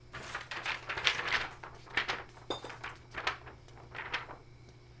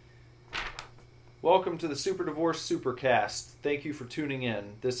Welcome to the Super Divorce Supercast. Thank you for tuning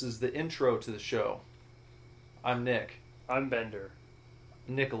in. This is the intro to the show. I'm Nick. I'm Bender.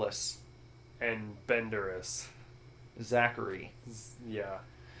 Nicholas. And Benderus. Zachary. Yeah.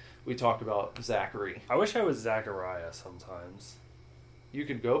 We talk about Zachary. I wish I was Zachariah sometimes. You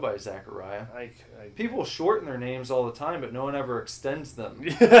could go by Zachariah. I People shorten their names all the time, but no one ever extends them.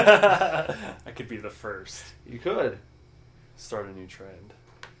 I could be the first. You could. Start a new trend.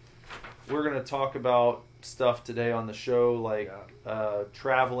 We're going to talk about stuff today on the show, like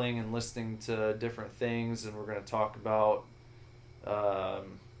traveling and listening to different things, and we're going to talk about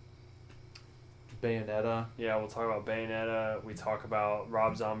Bayonetta. Yeah, we'll talk about Bayonetta. We talk about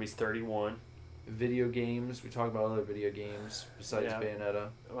Rob Zombie's 31. Video games. We talk about other video games besides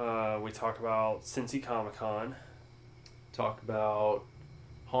Bayonetta. We talk about Cincy Comic-Con. Talk about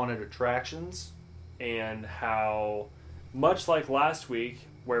haunted attractions. And how, much like last week,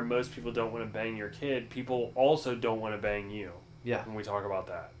 where most people don't want to bang your kid, people also don't want to bang you. Yeah. And we talk about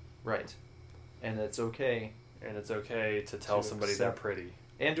that. Right. And it's okay. And it's okay to tell somebody they're pretty.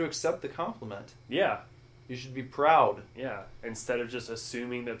 And to accept the compliment. Yeah. You should be proud. Yeah. Instead of just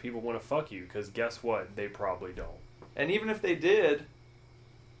assuming that people want to fuck you, because guess what? They probably don't. And even if they did,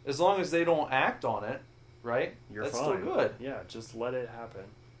 as long as they don't act on it, right? You're That's fine. still good. Yeah, just let it happen.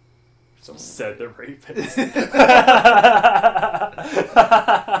 Someone Said the rapist.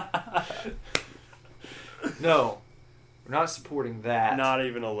 No. We're not supporting that. Not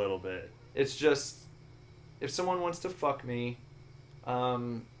even a little bit. It's just, if someone wants to fuck me,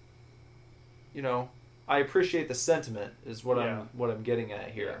 you know, I appreciate the sentiment is what I'm getting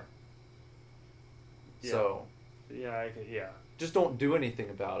at here. Yeah. So, yeah, just don't do anything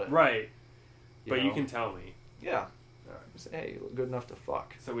about it. Right. But know? you can tell me. Yeah. Say, hey, you look good enough to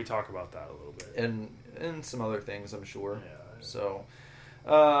fuck. So we talk about that a little bit. And some other things, I'm sure. Yeah. So,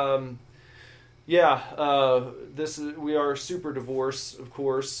 we are Super Divorce, of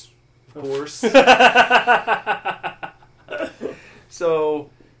course. So,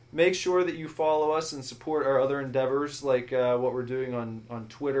 make sure that you follow us and support our other endeavors, like what we're doing on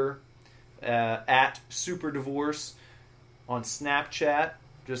Twitter, at Super Divorce, on Snapchat,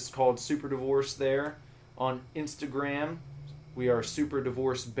 just called Super Divorce there, on Instagram, we are Super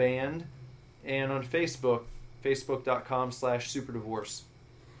Divorce Band, and on Facebook, facebook.com/superdivorce.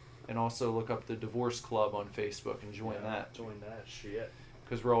 And also look up the Divorce Club on Facebook and join that. Join that shit.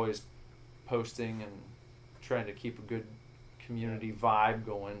 Because we're always posting and trying to keep a good community vibe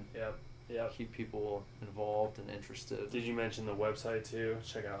going. Yep. Keep people involved and interested. Did you mention the website too?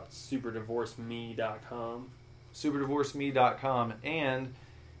 Check out superdivorceme.com. Superdivorceme.com. And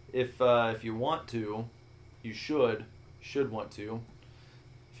if you want to, you should want to.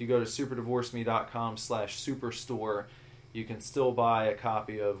 If you go to superdivorceme.com/superstore, you can still buy a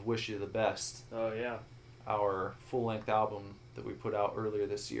copy of Wish You the Best. Oh, yeah. Our full-length album that we put out earlier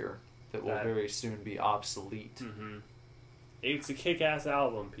this year that will very soon be obsolete. Mm-hmm. It's a kick-ass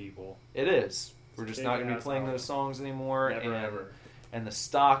album, people. It is. We're just not going to be playing those songs anymore. Never, ever. And the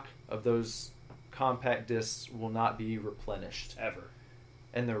stock of those compact discs will not be replenished. Ever.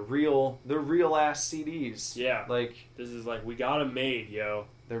 And they're real-ass CDs. Yeah. Like, this is like, we got them made, yo.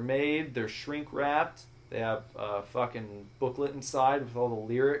 They're made, they're shrink-wrapped. They have a fucking booklet inside with all the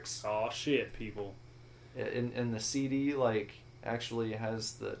lyrics. Oh, shit, people. And the CD, like, actually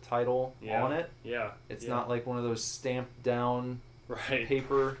has the title on it. Yeah. It's not like one of those stamped down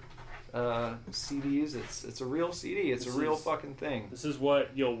paper CDs. It's a real CD. It's a real fucking thing. This is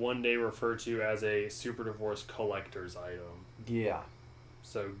what you'll one day refer to as a Super Divorce collector's item. Yeah.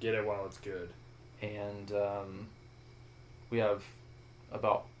 So get it while it's good. And we have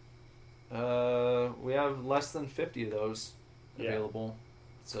we have less than 50 of those available.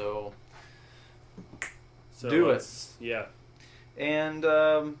 So do it. Yeah. And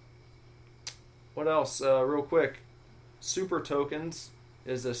what else? Real quick, Super Tokens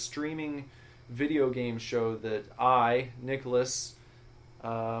is a streaming video game show that Nicholas,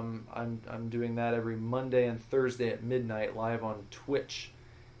 I'm doing that every Monday and Thursday at midnight live on Twitch.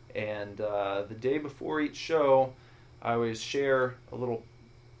 And the day before each show, I always share a little.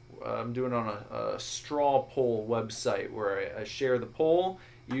 I'm doing it on a straw poll website where I share the poll.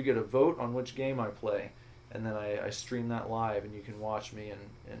 You get a vote on which game I play. And then I stream that live, and you can watch me and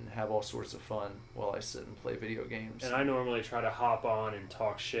have all sorts of fun while I sit and play video games. And I normally try to hop on and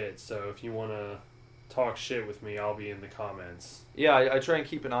talk shit, so if you want to talk shit with me, I'll be in the comments. Yeah, I try and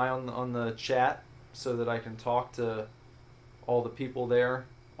keep an eye on the chat so that I can talk to all the people there.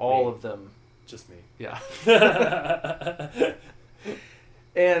 All of them. Just me. Yeah.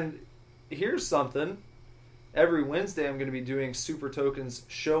 And here's something. every Wednesday I'm going to be doing Super Tokens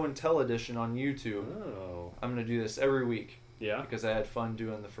Show and Tell Edition on YouTube. Oh. I'm going to do this every week. Yeah? Because I had fun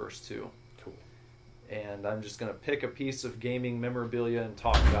doing the first 2. Cool. And I'm just going to pick a piece of gaming memorabilia and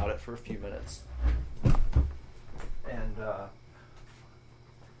talk about it for a few minutes.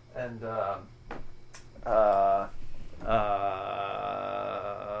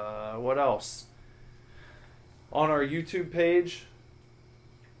 What else? On our YouTube page,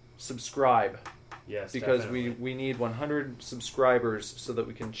 subscribe. Yes, because definitely. we need 100 subscribers so that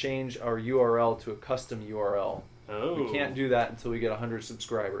we can change our URL to a custom URL. Oh. We can't do that until we get 100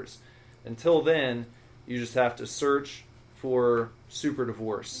 subscribers. Until then, you just have to search for Super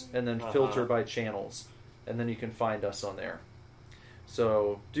Divorce and then filter by channels, and then you can find us on there.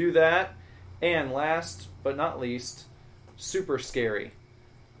 So do that. And last but not least, SUPERSCARY,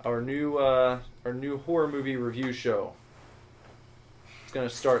 our new horror movie review show. It's going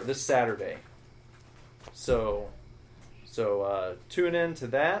to start this Saturday. So tune in to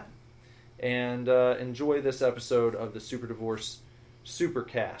that and enjoy this episode of the Super Divorce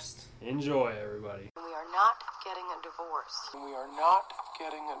Supercast. Enjoy, everybody. We are not getting a divorce. We are not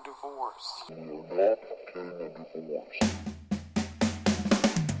getting a divorce. We are not getting a divorce.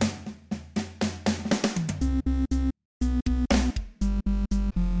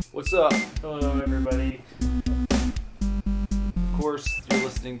 What's up? Hello, everybody. Of course, you're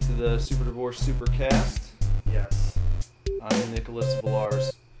listening to the Super Divorce Supercast. Yes. I'm Nicholas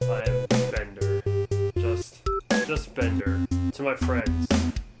Villars. I am Bender. Just Bender. To my friends.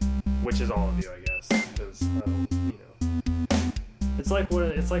 Which is all of you, I guess. Because, it's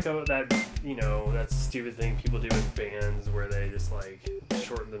like that stupid thing people do in bands where they just,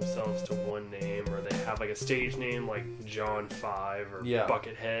 shorten themselves to one name, or they have, a stage name like John 5 or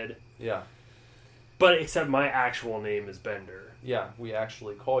Buckethead. Yeah. But except my actual name is Bender. Yeah, we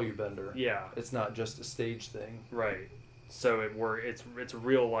actually call you Bender. Yeah. It's not just a stage thing. Right. So it's a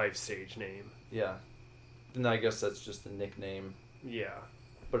real life stage name. Yeah. And I guess that's just a nickname. Yeah.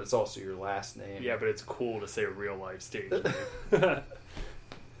 But it's also your last name. Yeah, but it's cool to say a real life stage name.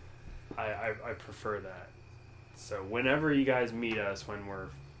 I prefer that. So whenever you guys meet us, when we're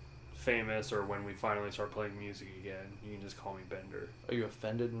famous or when we finally start playing music again, you can just call me Bender. Are you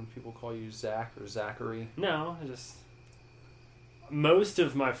offended when people call you Zach or Zachary? No, most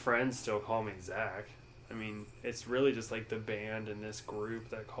of my friends still call me Zach. I mean, it's really just the band and this group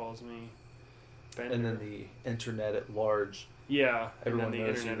that calls me Bender. And then the internet at large. Yeah. Everyone and then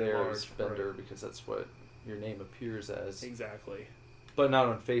knows you there as large, Bender right. because that's what your name appears as. Exactly. But not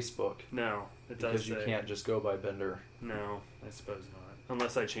on Facebook. No, it does Because you can't just go by Bender. No, I suppose not.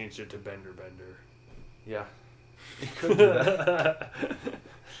 Unless I changed it to Bender. Yeah. You could do that.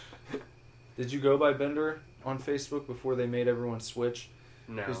 Did you go by Bender on Facebook before they made everyone switch?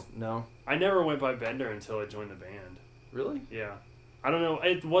 No. No? I never went by Bender until I joined the band. Really? Yeah. I don't know.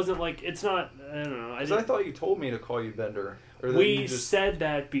 It wasn't it's not, I don't know. Because I thought you told me to call you Bender. Or that we you just said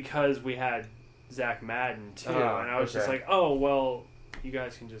that because we had Zach Madden too. And I was just okay. oh, well, you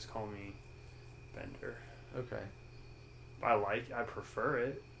guys can just call me Bender. Okay. I prefer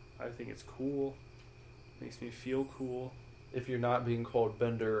it. I think it's cool. Makes me feel cool. If you're not being called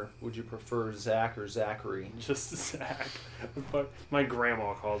Bender, would you prefer Zach or Zachary? Just Zach. But my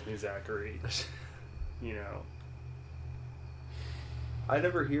grandma calls me Zachary. I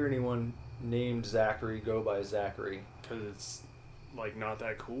never hear anyone named Zachary go by Zachary. Because it's, not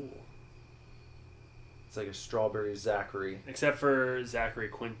that cool. It's like a strawberry Zachary. Except for Zachary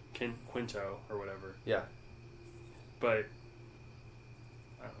Quinto or whatever. Yeah. But,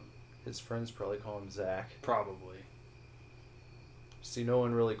 His friends probably call him Zach. probably. See, no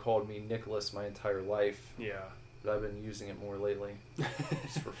one really called me Nicholas my entire life. Yeah. But I've been using it more lately.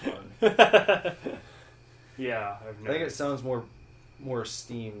 Just for fun. Yeah, I've I think it sounds more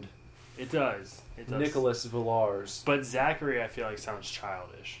esteemed. It does. Nicholas Villars. But Zachary, I feel sounds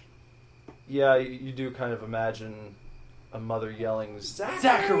childish. Yeah, you do kind of imagine a mother yelling,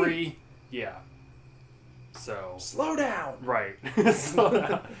 Zachary! Yeah. So. Slow down! Right. Slow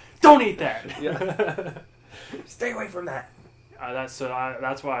down. Don't eat that! Yeah. Stay away from that! That's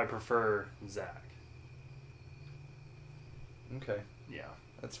why I prefer Zach. Okay. Yeah.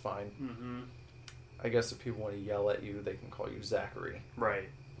 That's fine. Mm-hmm. I guess if people want to yell at you, they can call you Zachary. Right.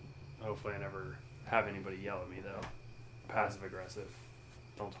 Hopefully I never have anybody yell at me, though. Passive aggressive.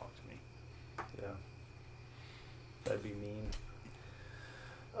 Don't talk to me. Yeah. That'd be mean.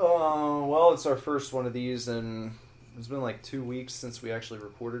 Well, it's our first one of these, and it's been 2 weeks since we actually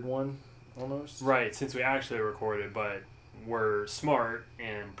recorded one, almost. Right, since we actually recorded, but we're smart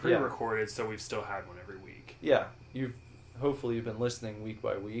and pre-recorded, so we've still had one every week. Yeah. Hopefully you've been listening week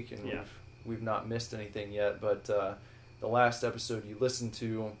by week, and we've we've not missed anything yet, but the last episode you listened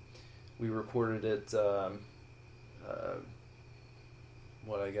to, we recorded it,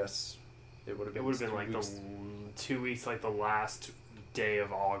 I guess it would have been like the 2 weeks, like the last day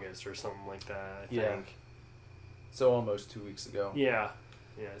of August or something like that, I think. So almost 2 weeks ago. Yeah,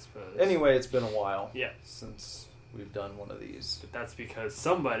 I suppose. Anyway, it's been a while since we've done one of these. But that's because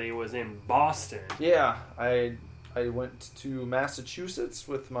somebody was in Boston. Yeah, I went to Massachusetts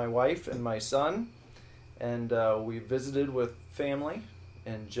with my wife and my son, and we visited with family.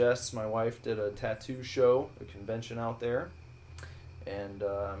 And Jess, my wife, did a tattoo show, a convention out there, and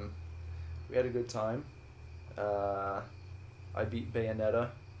we had a good time. I beat Bayonetta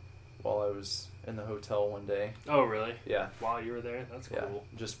while I was in the hotel one day. Oh, really? Yeah. While you were there? That's cool.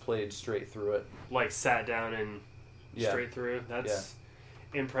 Yeah, just played straight through it. Like sat down and straight through? That's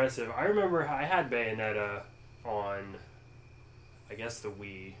impressive. I remember I had Bayonetta on, I guess, the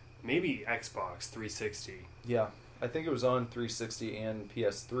Wii. Maybe Xbox 360. Yeah. I think it was on 360 and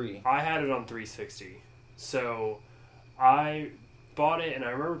PS3. I had it on 360. So I bought it and I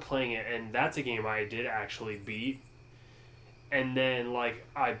remember playing it, and that's a game I did actually beat. And then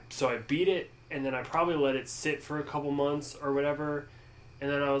I beat it, and then I probably let it sit for a couple months or whatever.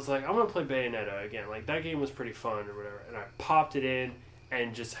 And then I was like, I'm gonna play Bayonetta again. Like, that game was pretty fun or whatever. And I popped it in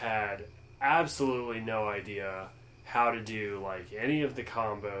and just had absolutely no idea how to do like any of the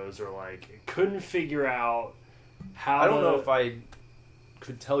combos, or like couldn't figure out how. I don't know if I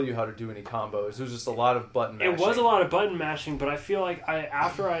could tell you how to do any combos. It was just a lot of button mashing. It was a lot of button mashing, but I feel like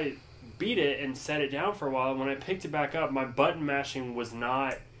after I beat it and set it down for a while, when I picked it back up, my button mashing was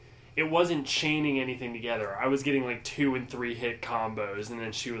not... It wasn't chaining anything together. I was getting like 2 and 3 hit combos, and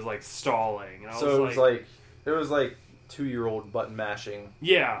then she was like stalling. And it was like 2-year-old button mashing.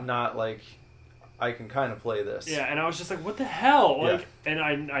 Yeah. Not like, I can kind of play this. Yeah, and I was just like, what the hell? Like, and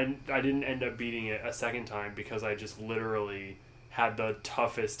I didn't end up beating it a second time because I just literally had the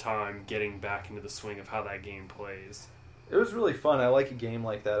toughest time getting back into the swing of how that game plays. It was really fun. I like a game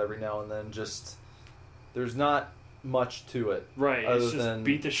like that every now and then. Just, there's not much to it. Right, it's just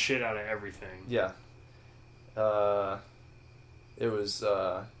beat the shit out of everything. Yeah. It was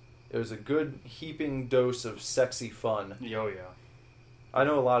a good heaping dose of sexy fun. Oh, yeah. I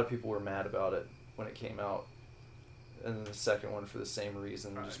know a lot of people were mad about it when it came out. And then the second one for the same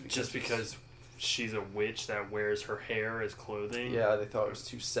reason. Just because she's a witch that wears her hair as clothing? Yeah, they thought it was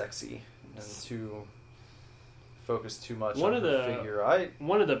too sexy and too... focused too much on her figure.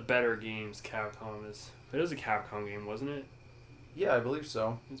 One of the better games Capcom is... It was a Capcom game, wasn't it? Yeah, I believe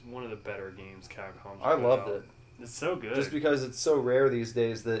so. It's one of the better games Capcom. I loved it. It's so good. Just because it's so rare these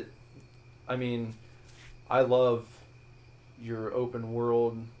days that... I mean, I love your open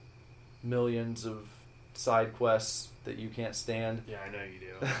world, millions of side quests that you can't stand. Yeah, I know you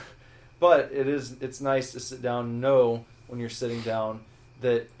do. But it's nice to sit down and know when you're sitting down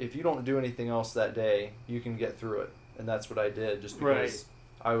that if you don't do anything else that day, you can get through it. And that's what I did, just because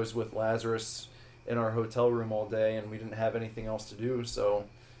I was with Lazarus in our hotel room all day and we didn't have anything else to do, so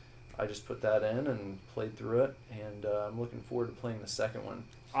I just put that in and played through it, and I'm looking forward to playing the second one.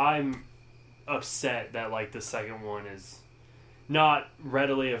 I'm upset that like the second one is not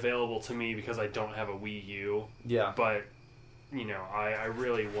readily available to me because I don't have a Wii U. Yeah. But, you know, I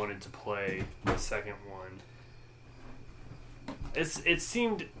really wanted to play the second one. It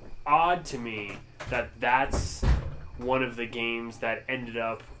seemed odd to me that that's one of the games that ended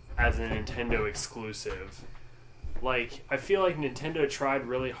up as a Nintendo exclusive. Like, I feel like Nintendo tried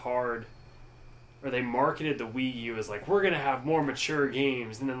really hard, or they marketed the Wii U as like, we're gonna have more mature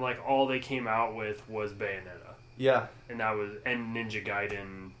games, and then like all they came out with was Bayonetta. Yeah. And that was Ninja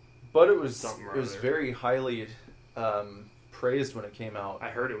Gaiden. But it was very highly praised when it came out. I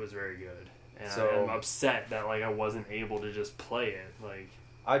heard it was very good. And so, I'm upset that like I wasn't able to just play it. Like,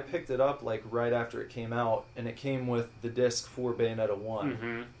 I picked it up like right after it came out, and it came with the disc for Bayonetta 1.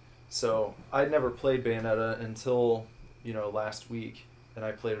 Mm-hmm. So I'd never played Bayonetta until, you know, last week, and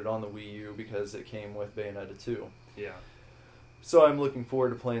I played it on the Wii U because it came with Bayonetta 2. Yeah. So I'm looking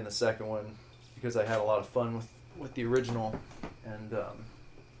forward to playing the second one because I had a lot of fun with the original, and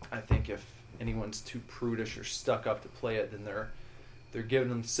I think if anyone's too prudish or stuck up to play it, then they're giving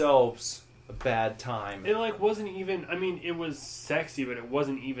themselves a bad time. It like wasn't even, I mean, it was sexy, but it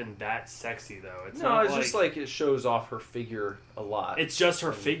wasn't even that sexy though. It's just like it shows off her figure a lot. It's just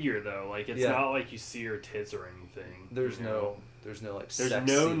her figure though. Like, it's not like you see her tits or anything. There's no like sex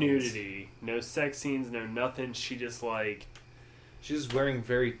no scenes. Nudity, no sex scenes, no nothing. She's just wearing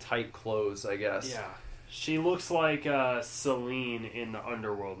very tight clothes, I guess. Yeah. She looks like Celine in the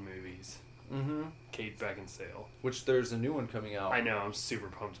Underworld movies. Mm-hmm. Kate Beckinsale. Which there's a new one coming out. I know. I'm super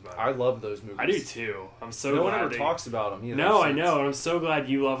pumped about it. I love those movies. I do too. I'm so no glad one ever talks about them either. No, I know. And I'm so glad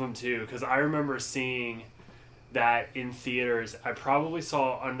you love them too. Because I remember seeing that in theaters. I probably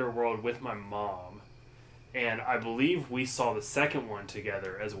saw Underworld with my mom. And I believe we saw the second one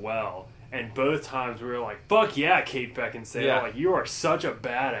together as well. And both times we were like, fuck yeah, Kate Beckinsale. Yeah. Like, you are such a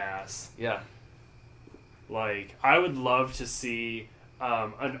badass. Yeah. Like, I would love to see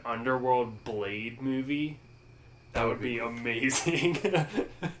an Underworld Blade movie. That would be amazing.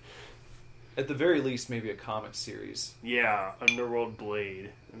 At the very least, maybe a comic series. Yeah, Underworld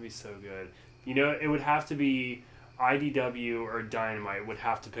Blade. That'd be so good. You know, it would have to be IDW or Dynamite would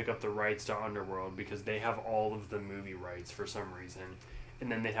have to pick up the rights to Underworld because they have all of the movie rights for some reason.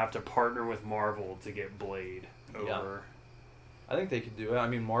 And then they'd have to partner with Marvel to get Blade over. Yeah. I think they could do it. I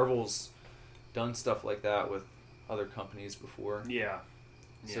mean, Marvel's done stuff like that with other companies before. Yeah.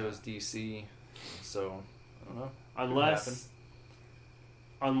 So is DC. So, I don't know.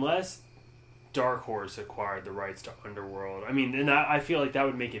 Unless Dark Horse acquired the rights to Underworld. I mean, and I feel like that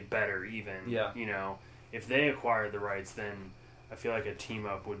would make it better even. Yeah. You know, if they acquired the rights, then I feel like a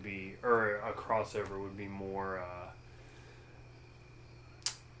team-up would be, or a crossover would be more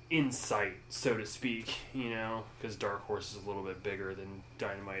insight, so to speak, you know? Because Dark Horse is a little bit bigger than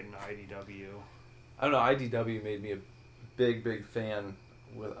Dynamite and IDW. I don't know, IDW made me a big, big fan.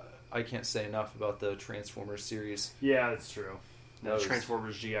 I can't say enough about the Transformers series. Yeah, that's true.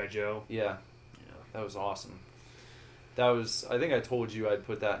 Transformers G.I. Joe. Yeah. That was awesome. I think I told you I'd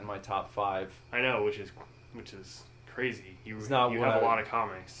put that in my top 5. I know, which is crazy. You have a lot of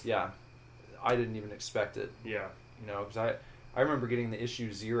comics. Yeah. I didn't even expect it. Yeah. You know, because I remember getting the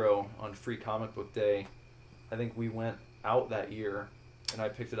issue 0 on Free Comic Book Day. I think we went out that year, and I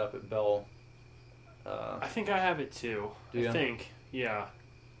picked it up at Bell. I think I have it too. Do you? I think, yeah.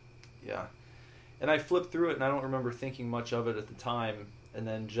 Yeah. And I flipped through it, and I don't remember thinking much of it at the time, and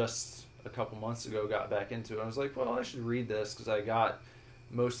then just a couple months ago got back into it. I was like, well, I should read this, because I got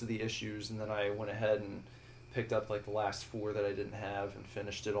most of the issues, and then I went ahead and picked up like the last 4 that I didn't have and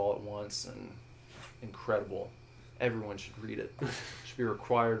finished it all at once, and incredible. Everyone should read it. It should be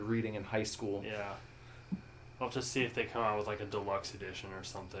required reading in high school. Yeah. I'll just see if they come out with like a deluxe edition or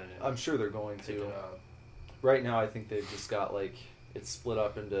something. I'm sure they're going to. Right now, I think they've just got like, it's split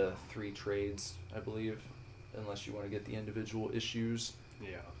up into 3 trades, I believe, unless you want to get the individual issues.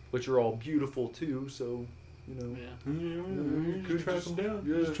 Yeah. Which are all beautiful too, so, you know. Yeah. Just track them down.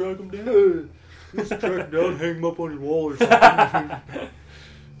 Yeah. Just track them down. Just track them down, hang them up on your wall or something.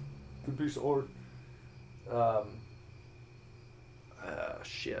 Good piece of art.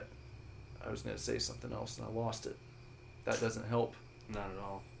 Shit. I was going to say something else and I lost it. That doesn't help. Not at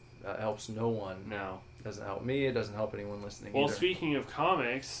all. That helps no one. No. It doesn't help me. It doesn't help anyone listening Well, either. speaking of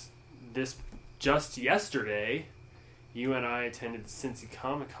comics, just yesterday, you and I attended Cincy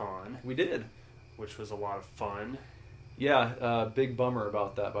Comic-Con. We did. Which was a lot of fun. Yeah, big bummer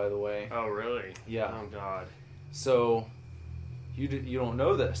about that, by the way. Oh, really? Yeah. Oh, God. So, you don't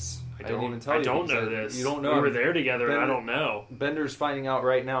know this. I didn't even tell you. I don't know this. You don't know. We were there together, and I don't know. Bender's finding out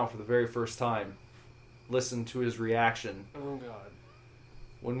right now for the very first time. Listen to his reaction. Oh, God.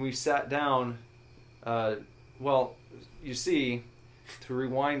 When we sat down, well, you see, to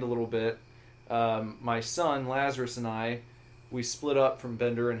rewind a little bit, my son, Lazarus, and I, we split up from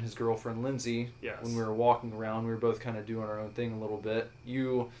Bender and his girlfriend, Lindsay. Yes. When we were walking around. We were both kind of doing our own thing a little bit.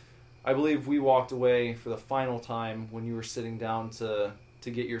 I believe we walked away for the final time when you were sitting down to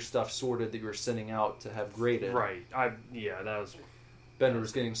get your stuff sorted that you were sending out to have graded. Right. That was... Bender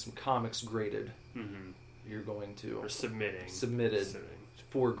was getting some comics graded. Mm-hmm. You're going to... Or submitted.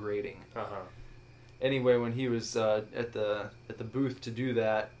 For grading. Uh-huh. Anyway, when he was at the booth to do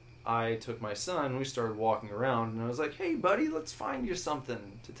that, I took my son, we started walking around, and I was like, hey, buddy, let's find you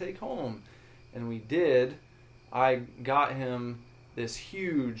something to take home. And we did. I got him this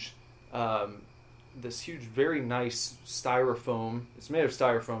huge, very nice styrofoam. It's made of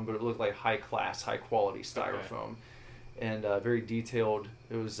styrofoam, but it looked like high-class, high-quality styrofoam. Okay. And very detailed.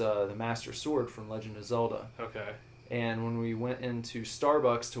 It was the Master Sword from Legend of Zelda. Okay. And when we went into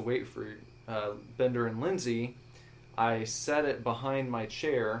Starbucks to wait for Bender and Lindsay, I set it behind my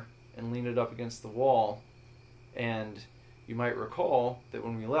chair and leaned it up against the wall. And you might recall that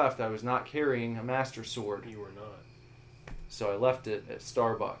when we left, I was not carrying a Master Sword. You were not. So I left it at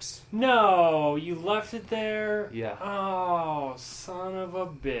Starbucks. No, you left it there? Yeah. Oh, son of a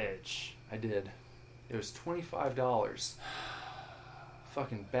bitch. I did. It was $25.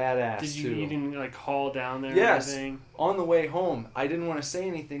 Fucking badass, you even call down there? Yes. And everything? On the way home, I didn't want to say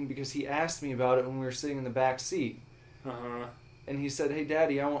anything because he asked me about it when we were sitting in the back seat. Uh-huh. and he said, "Hey,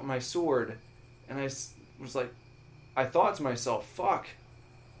 Daddy, I want my sword." And I was like, I thought to myself, fuck.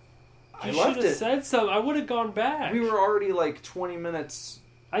 I You left should have it. said something. I would have gone back. We were already like 20 minutes.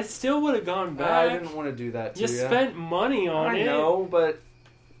 I still would have gone back. I didn't want to do that to you. You spent money on it. I know, but...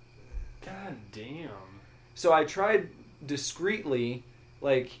 God damn. So I tried discreetly,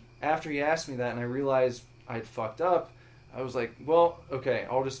 like, after he asked me that and I realized I'd fucked up, I was like, well, okay,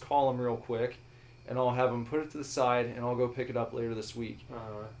 I'll just call him real quick and I'll have him put it to the side and I'll go pick it up later this week.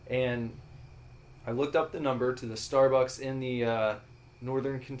 And I looked up the number to the Starbucks in the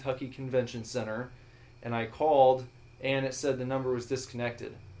Northern Kentucky Convention Center, and I called, and it said the number was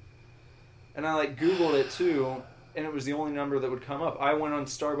disconnected. And I like Googled it too, and it was the only number that would come up. I went on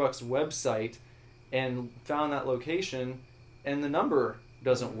Starbucks website and found that location, and the number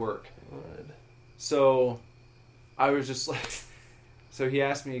doesn't work. Good. So I was just like, so he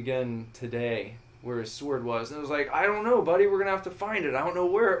asked me again today where his sword was, and I was like, I don't know, buddy, we're gonna have to find it. I don't know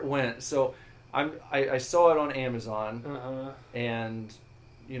where it went. So I saw it on Amazon, and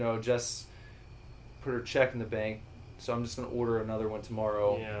Jess put her check in the bank, so I'm just gonna order another one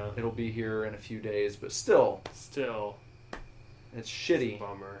tomorrow. Yeah, it'll be here in a few days, but still, it's shitty. It's a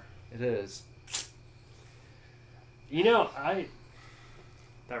bummer. It is. That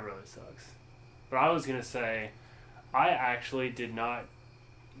really sucks. But I was gonna say, I actually did not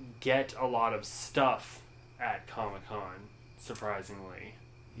get a lot of stuff at Comic-Con, surprisingly.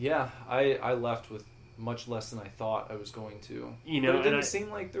 Yeah, I left with much less than I thought I was going to. But it didn't seem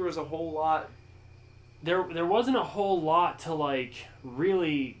like there was a whole lot. There wasn't a whole lot to like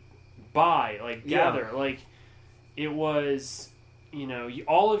really buy, like gather. Yeah. Like it was,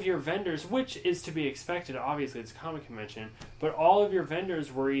 all of your vendors, which is to be expected. Obviously, it's a comic convention, but all of your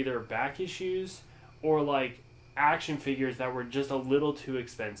vendors were either back issues or like action figures that were just a little too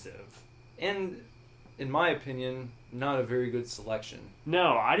expensive. And in my opinion, not a very good selection.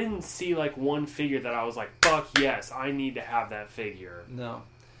 No, I didn't see like one figure that I was like, fuck yes, I need to have that figure. No.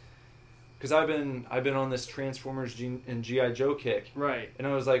 Because I've been on this Transformers and G.I. Joe kick. Right. And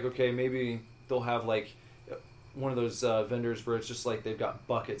I was like, okay, maybe they'll have like one of those vendors where it's just like they've got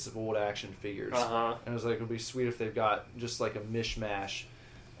buckets of old action figures. And I was like, it'd be sweet if they've got just like a mishmash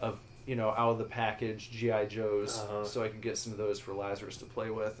of, out of the package G.I. Joes, so I could get some of those for Lazarus to play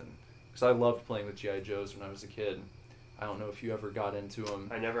with. And because I loved playing with G.I. Joes when I was a kid. I don't know if you ever got into them.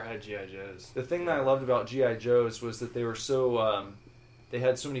 I never had G.I. Joes. The thing that I loved about G.I. Joes was that they were so... they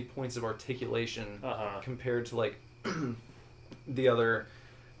had so many points of articulation compared to like the other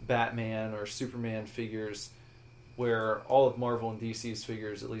Batman or Superman figures, where all of Marvel and DC's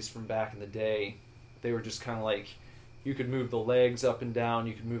figures, at least from back in the day, they were just kind of like, you could move the legs up and down,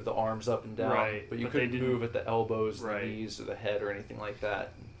 you could move the arms up and down, but you couldn't move at the elbows, the knees, or the head, or anything like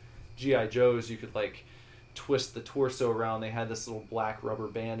that. G.I. Joes, you could like twist the torso around. They had this little black rubber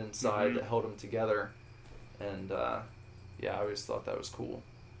band inside that held them together, and yeah, I always thought that was cool.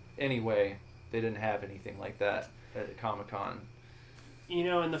 Anyway, they didn't have anything like that at Comic-Con.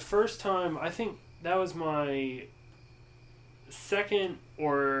 And the first time, I think that was my second,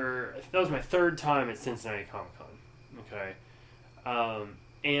 or that was my third time at Cincinnati Comic-Con. Okay.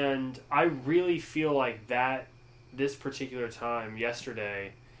 And I really feel like that, this particular time,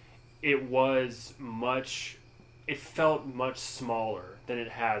 yesterday, it felt much smaller than it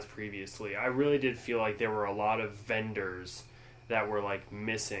has previously. I really did feel like there were a lot of vendors that were like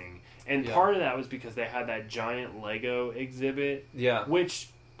missing. And part of that was because they had that giant Lego exhibit. Yeah. Which,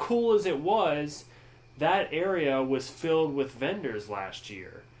 cool as it was, that area was filled with vendors last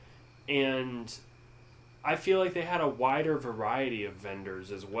year. And I feel like they had a wider variety of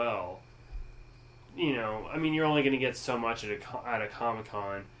vendors as well. You're only going to get so much at a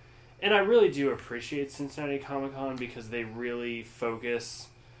Comic-Con. And I really do appreciate Cincinnati Comic-Con because they really focus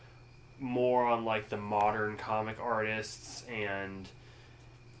more on like the modern comic artists, and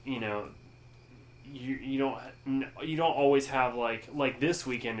you don't always have like this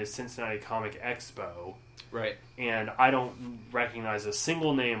weekend is Cincinnati Comic Expo, right? And I don't recognize a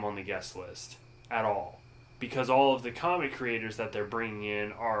single name on the guest list at all, because all of the comic creators that they're bringing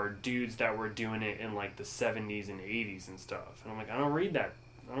in are dudes that were doing it in like the 70s and 80s and stuff. And I'm like, I don't read that.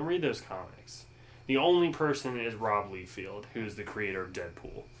 I don't read those comics. The only person is Rob Liefeld, who's the creator of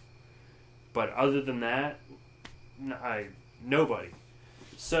Deadpool. But other than that, nobody.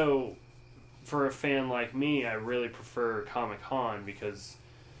 So, for a fan like me, I really prefer Comic-Con because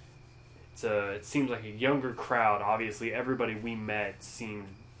it seems like a younger crowd. Obviously, everybody we met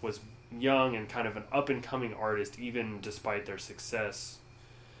was young and kind of an up-and-coming artist, even despite their success.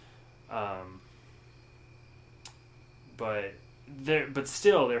 But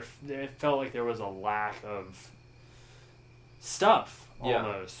still, it felt like there was a lack of stuff, Yeah.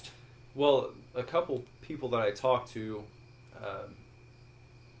 almost. Well, a couple people that I talked to,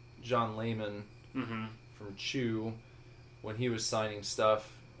 John Lehman from Chew, when he was signing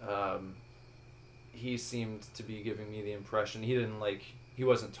stuff, he seemed to be giving me the impression he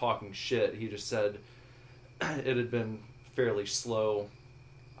wasn't talking shit. He just said it had been fairly slow.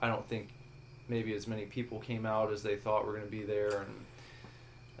 I don't think maybe as many people came out as they thought were going to be there.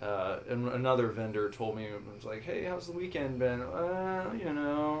 And another vendor told me, it was like, hey, how's the weekend been? That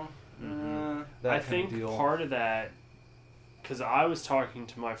I kind think of deal. part of that, because I was talking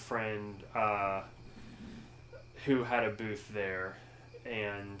to my friend who had a booth there,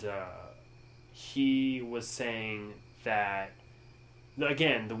 and he was saying that,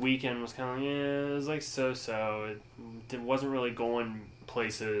 again, the weekend was kind of, it was like so-so. It wasn't really going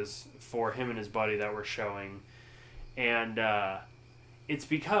places for him and his buddy that were showing. And it's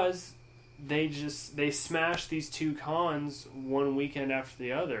because they smashed these two cons one weekend after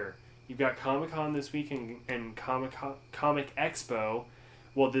the other. You've got Comic-Con this weekend and Comic Expo,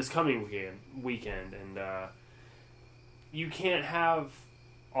 well, this coming weekend, and you can't have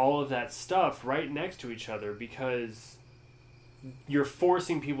all of that stuff right next to each other because you're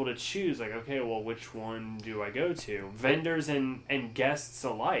forcing people to choose, like, okay, well, which one do I go to? Vendors and guests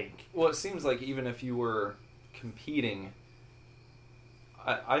alike. Well, it seems like even if you were competing,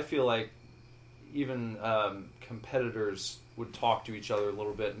 I feel like even competitors would talk to each other a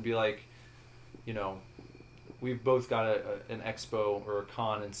little bit and be like, we've both got an expo or a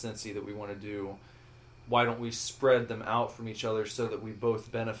con in Cincy that we want to do. Why don't we spread them out from each other so that we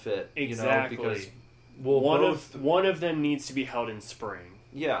both benefit? Exactly. Because one of them needs to be held in spring.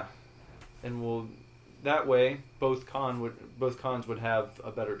 Yeah, and that way both cons would have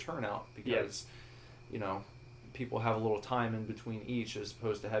a better turnout because people have a little time in between each as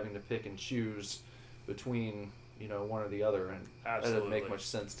opposed to having to pick and choose between one or the other, and that doesn't make much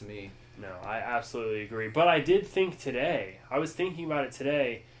sense to me. No, I absolutely agree. But I did think today, I was thinking about it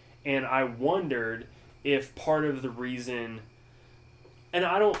today, and I wondered if part of the reason, and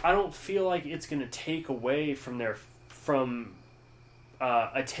I don't feel like it's going to take away from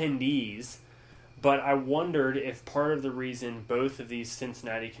attendees, but I wondered if part of the reason both of these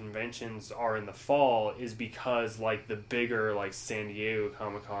Cincinnati conventions are in the fall is because, like, the bigger, like, San Diego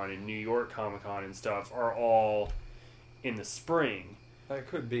Comic-Con and New York Comic-Con and stuff are all in the spring. That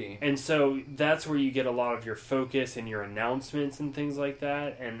could be. And so that's where you get a lot of your focus and your announcements and things like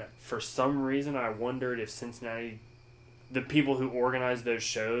that. And for some reason, I wondered if Cincinnati, the people who organized those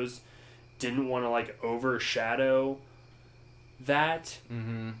shows, didn't want to, like, overshadow that.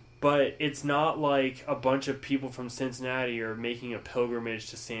 Mm-hmm. But it's not like a bunch of people from Cincinnati are making a pilgrimage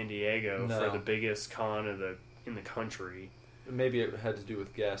to San Diego for the biggest con in the country. Maybe it had to do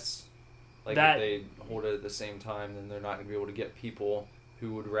with guests. Like, if they hold it at the same time, then they're not going to be able to get people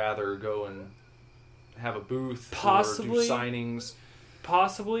who would rather go and have a booth or do signings.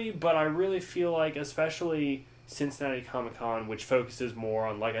 Possibly, but I really feel like, especially Cincinnati Comic-Con, which focuses more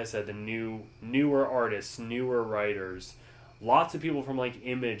on, like I said, the newer artists, newer writers. Lots of people from, like,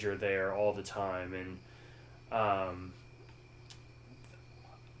 Image are there all the time, and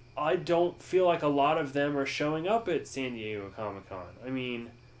I don't feel like a lot of them are showing up at San Diego Comic-Con. I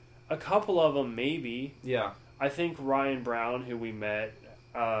mean, a couple of them maybe. Yeah. I think Ryan Brown, who we met,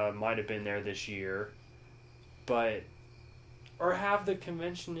 might have been there this year, or have the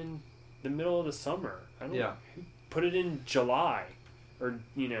convention in the middle of the summer. I don't know. Put it in July, or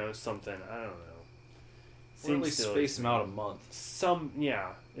something. I don't know. Or at least space them out a month.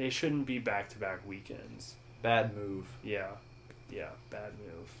 They shouldn't be back-to-back weekends. Bad move. Yeah, bad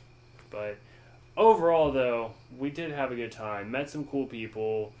move. But overall, though, we did have a good time. Met some cool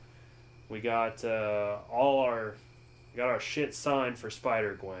people. We got our shit signed for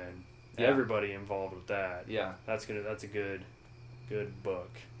Spider-Gwen. Yeah. Everybody involved with that. Yeah, that's a good book.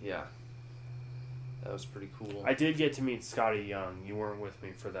 Yeah, that was pretty cool. I did get to meet Scotty Young. You weren't with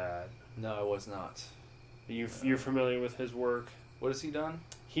me for that. No, I was not. You're familiar with his work? What has he done?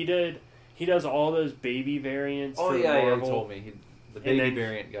 He does all those baby variants for Marvel. Yeah, he told me. The baby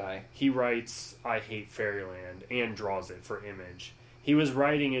variant guy. He writes I Hate Fairyland and draws it for Image. He was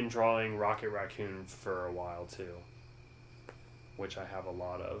writing and drawing Rocket Raccoon for a while too, which I have a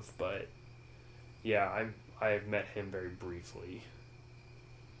lot of. But yeah, I've met him very briefly.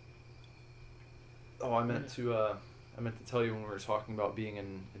 Oh, I meant to tell you when we were talking about being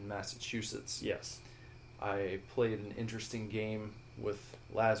in Massachusetts. Yes. I played an interesting game with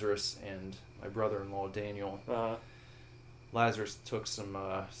Lazarus and my brother-in-law Daniel. Lazarus took some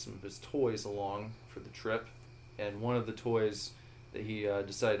of his toys along for the trip, and one of the toys that he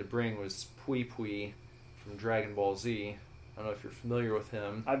decided to bring was Pui Pui from Dragon Ball Z. I don't know if you're familiar with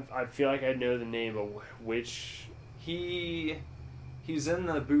him. I feel like I know the name, but which... He's in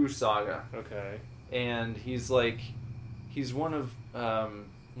the Boo saga. Okay. And he's one of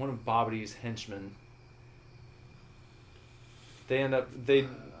Babbity's henchmen.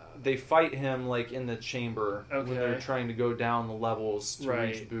 They fight him like in the chamber when they're trying to go down the levels to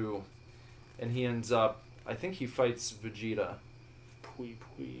reach Boo, and he ends up. I think he fights Vegeta. Pui.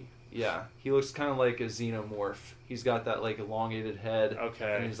 Yeah, he looks kind of like a xenomorph. He's got that like elongated head.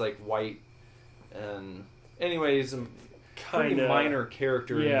 Okay. And he's like white. And anyway, he's a pretty minor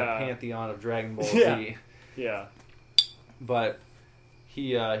character in the pantheon of Dragon Ball Z. Yeah. But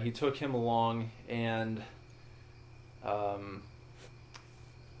he took him along, and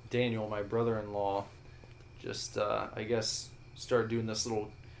Daniel, my brother-in-law, just I guess started doing this little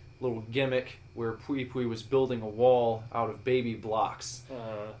gimmick where Pui was building a wall out of baby blocks,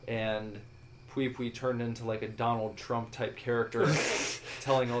 and Pui turned into like a Donald Trump type character,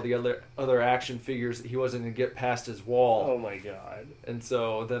 telling all the other action figures that he wasn't going to get past his wall. Oh my god! And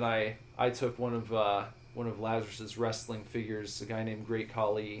so then I took one of Lazarus's wrestling figures, a guy named Great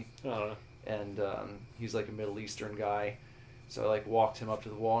Khali, and he's like a Middle Eastern guy. So I like walked him up to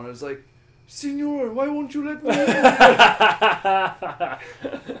the wall and I was like, "Senor, why won't you let me in?"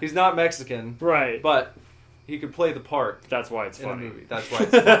 He's not Mexican, right? But he could play the part. That's why it's funny. In a movie. That's why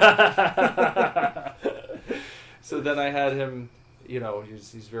it's funny. So then I had him.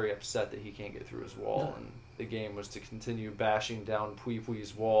 He's very upset that he can't get through his wall, and the game was to continue bashing down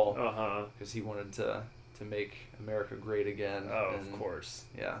Pui's wall because he wanted to make America great again. Oh, of course.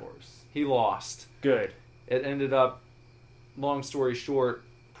 Yeah, of course. He lost. Good. It ended up. Long story short,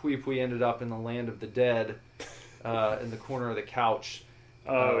 Pui ended up in the land of the dead, in the corner of the couch.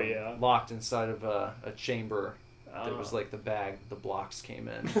 Locked inside of a chamber that was like the bag the blocks came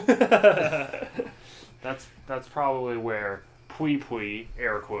in. That's probably where Pui,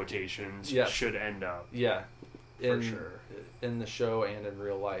 air quotations, should end up. Yeah. For sure. In the show and in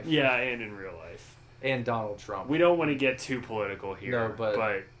real life. Yeah, and in real life. And Donald Trump. We don't want to get too political here. No,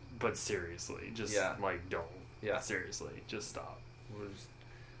 but seriously, just don't. Yeah. Seriously, just stop.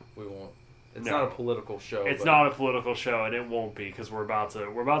 We won't. It's not a political show. It's not a political show, and it won't be because we're about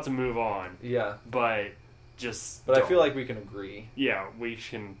to move on. Yeah. But I feel like we can agree. Yeah, we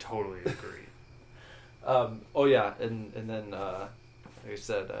can totally agree. And then like I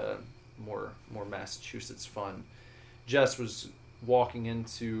said, more Massachusetts fun. Jess was walking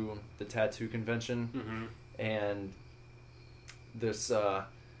into the tattoo convention, and this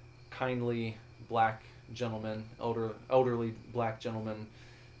kindly black gentleman, elderly black gentleman,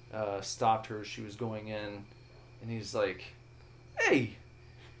 stopped her as she was going in, and he's like, "Hey,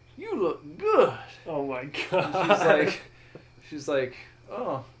 you look good." Oh my god. She's like,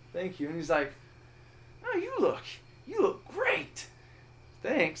 "Oh, thank you." And he's like, "Oh, you look great.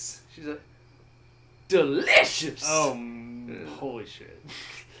 Thanks." She's like, "Delicious." Oh, holy shit.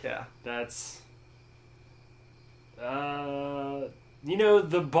 Yeah. That's the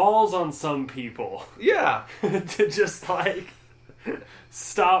balls on some people. Yeah. To just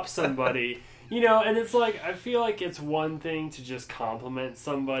stop somebody. And it's like, I feel like it's one thing to just compliment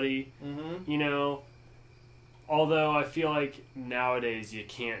somebody, although I feel like nowadays you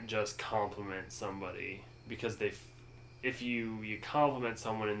can't just compliment somebody because if you compliment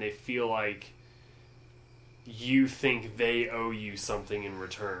someone and they feel like you think they owe you something in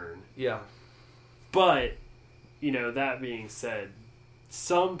return. Yeah. But, that being said,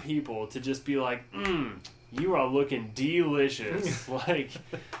 some people to just be like, you are looking delicious.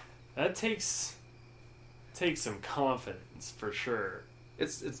 That takes some confidence for sure.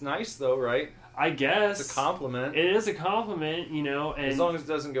 It's nice though, right? I guess it's a compliment. It is a compliment, and as long as it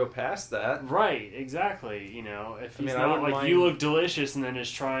doesn't go past that. Right, exactly. If he's not like, you look delicious, and then is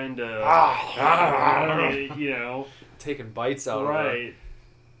trying to taking bites out of her. Right.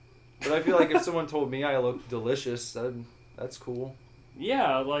 But I feel like if someone told me I look delicious, that's cool.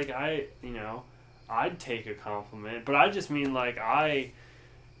 Yeah, I'd take a compliment, but I just mean I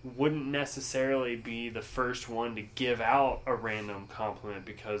wouldn't necessarily be the first one to give out a random compliment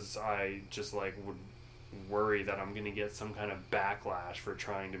because I just would worry that I'm going to get some kind of backlash for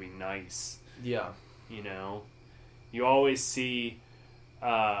trying to be nice. Yeah. You always see,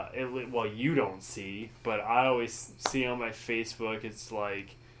 you don't see, but I always see on my Facebook, it's I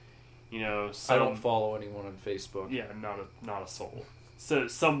don't follow anyone on Facebook. Yeah, not a soul. So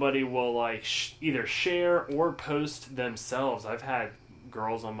somebody will either share or post themselves. I've had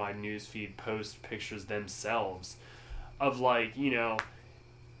girls on my newsfeed post pictures themselves of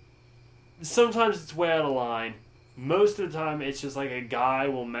sometimes it's way out of line. Most of the time it's just a guy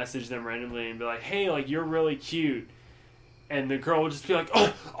will message them randomly and be like, "Hey, you're really cute." and the girl will just be like,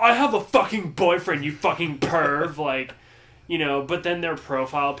 "Oh, I have a fucking boyfriend, you fucking perv," like, you know. But then their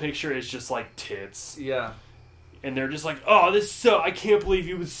profile picture is just like tits. Yeah. And they're just like, "Oh, I can't believe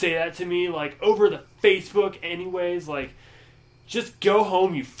you would say that to me, like, over the Facebook anyways, like, just go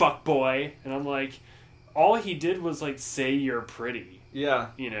home, you fuckboy." And I'm like, all he did was, like, say you're pretty. Yeah.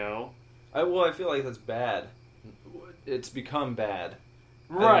 You know? I feel like that's bad. It's become bad.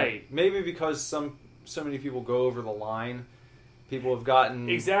 Right. Maybe because so many people go over the line. People have gotten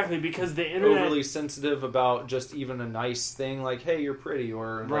exactly because the internet overly sensitive about just even a nice thing like, "Hey, you're pretty,"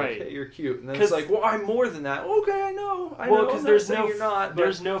 or right. like, "Hey, you're cute," and then it's like, "Well, I'm more than that." Okay, I know. Because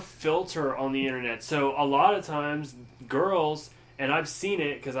there's no filter on the internet. So a lot of times, girls, and I've seen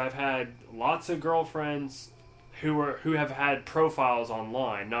it because I've had lots of girlfriends who have had profiles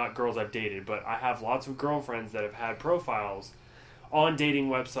online. Not girls I've dated, but I have lots of girlfriends that have had profiles on dating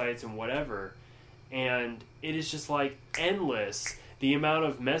websites and whatever. And it is just, like, endless. The amount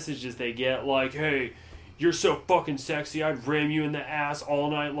of messages they get, like, "Hey, you're so fucking sexy, I'd ram you in the ass all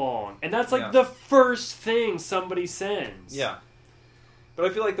night long." And that's, like, the first thing somebody sends. Yeah. But I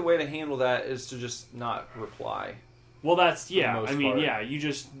feel like the way to handle that is to just not reply. Well, that's, I mean, part. You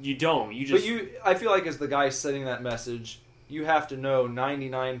don't. I feel like as the guy sending that message, you have to know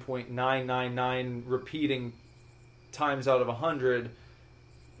 99.999 repeating times out of 100,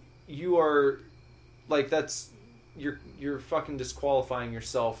 you are... Like, you're fucking disqualifying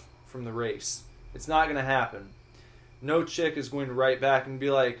yourself from the race. It's not going to happen. No chick is going to write back and be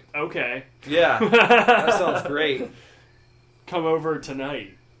like, "Okay. Yeah, that sounds great. Come over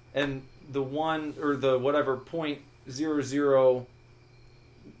tonight." And the one, or the whatever, 0.001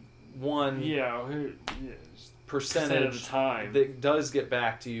 percentage of the time that does get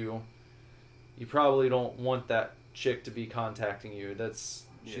back to you, you probably don't want that chick to be contacting you.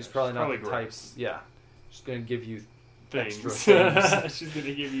 She's probably not the type. Yeah. She's going to give you things. Extra things. She's going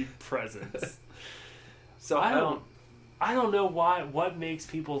to give you presents. So I don't know what makes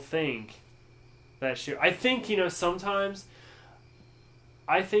people think that she... I think, sometimes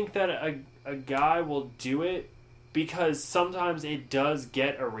I think that a guy will do it because sometimes it does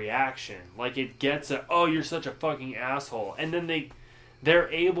get a reaction. Like, it gets "Oh, you're such a fucking asshole." And then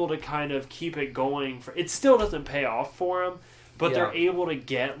they're able to kind of keep it going. It still doesn't pay off for them. But they're able to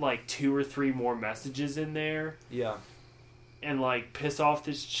get, like, 2 or 3 more messages in there. Yeah. And, like, piss off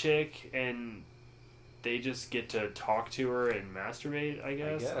this chick, and they just get to talk to her and masturbate, I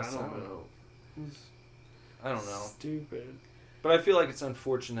guess. I don't know. I don't know. Stupid. But I feel like it's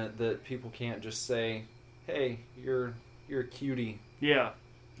unfortunate that people can't just say, "Hey, you're a cutie. Yeah.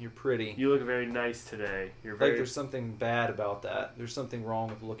 You're pretty. You look very nice today." Like, there's something bad about that. There's something wrong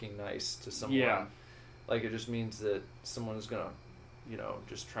with looking nice to someone. Yeah. Like, it just means that someone is going to,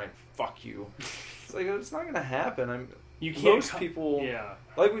 just try and fuck you. It's like, it's not going to happen. Most people,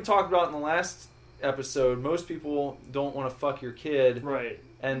 like we talked about in the last episode, most people don't want to fuck your kid. Right.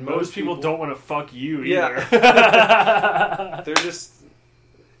 And most people don't want to fuck you either. Yeah. They're just,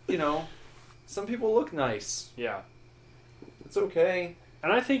 some people look nice. Yeah. It's okay.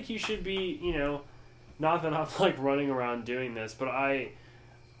 And I think you should be, not that I'm, like, running around doing this, but I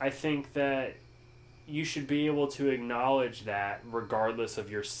think that you should be able to acknowledge that regardless of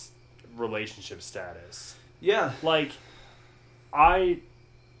your relationship status. Yeah. Like, I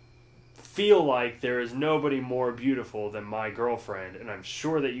feel like there is nobody more beautiful than my girlfriend, and I'm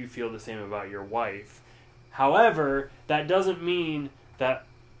sure that you feel the same about your wife. However, that doesn't mean that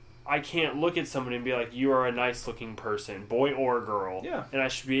I can't look at somebody and be like, "You are a nice-looking person, boy or girl." Yeah. And I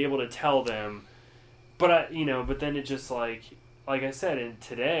should be able to tell them. But but then it just, like I said, and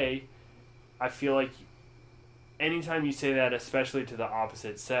today, I feel like anytime you say that, especially to the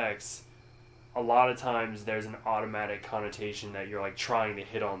opposite sex, a lot of times there's an automatic connotation that you're, like, trying to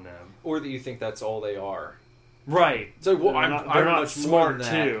hit on them. Or that you think that's all they are. Right. It's like, well, they're not much smart more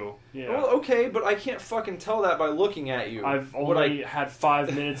than that. too. Yeah. Well, okay, but I can't fucking tell that by looking at you. I've only had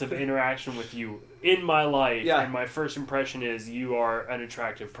 5 minutes of interaction with you in my life, and my first impression is you are an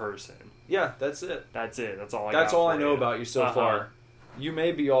attractive person. Yeah, that's it. That's it. That's all I That's got all for I know you. about you so far. You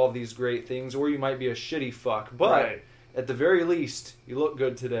may be all these great things, or you might be a shitty fuck, but at the very least, you look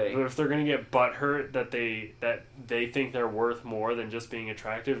good today. But if they're going to get butthurt that they think they're worth more than just being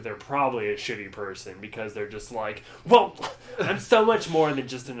attractive, they're probably a shitty person, because they're just like, "Well, I'm so much more than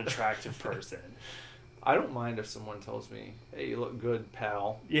just an attractive person." I don't mind if someone tells me, "Hey, you look good,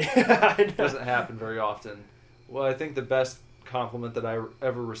 pal." Yeah, it doesn't happen very often. Well, I think the best compliment that I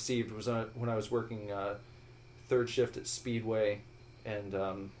ever received was when I was working third shift at Speedway, and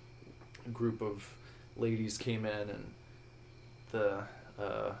a group of ladies came in, and the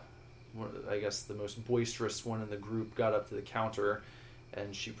I guess the most boisterous one in the group, got up to the counter,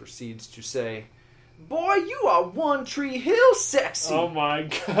 and she proceeds to say, "Boy, you are One Tree Hill sexy." Oh my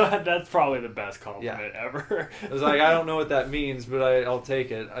god, that's probably the best compliment ever. I was like, I don't know what that means, but I'll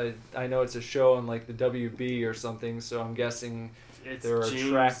take it. I know it's a show on like the WB or something, so I'm guessing there are James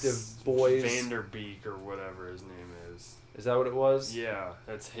attractive boys. Vanderbeek or whatever his name is. Is that what it was? Yeah,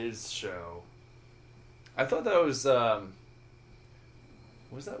 that's his show. I thought that was what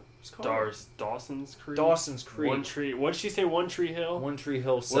was that called? Dawson's Creek. Dawson's Creek. One Tree. What did she say? One Tree Hill. One Tree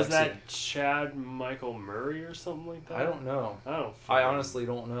Hill sexy. Was that Chad Michael Murray or something like that? I don't know. I honestly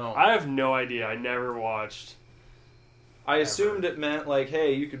don't know. I have no idea. I never watched. I assumed it meant like,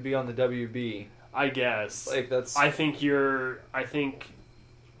 hey, you could be on the WB. I guess. Like that's. I feel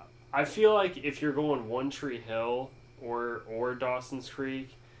like if you're going One Tree Hill or Dawson's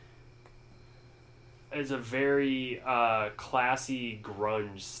Creek, it's a very classy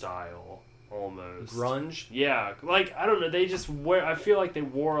grunge style almost. Grunge? Yeah, like I don't know. They just wear. I feel like they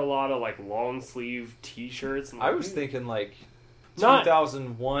wore a lot of like long sleeve T-shirts. And, I was thinking like. Not,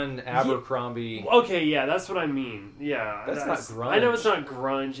 2001 Abercrombie. Okay, yeah, that's what I mean. Yeah, that's not grunge. I know it's not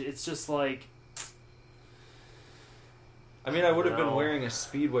grunge. It's just like. I mean, I would have been wearing a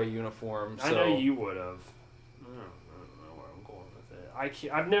Speedway uniform. So. I know you would have. I don't know where I'm going with it. I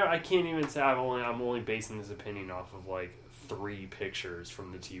can't even say I'm only basing this opinion off of like 3 pictures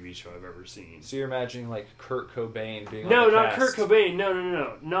from the TV show I've ever seen. So you're imagining like Kurt Cobain being no, on the not cast. Kurt Cobain.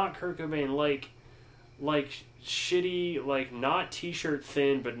 No, not Kurt Cobain. Like shitty, like not t-shirt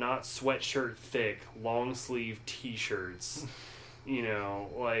thin, but not sweatshirt thick, long sleeve t-shirts. You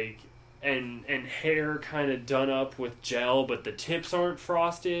know, like. And hair kind of done up with gel, but the tips aren't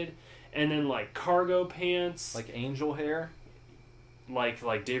frosted. And then like cargo pants, like angel hair,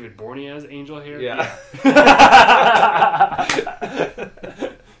 like David Bourne has angel hair. Yeah.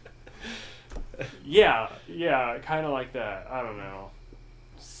 Yeah, kind of like that. I don't know.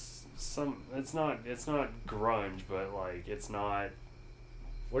 It's not grunge, but like it's not.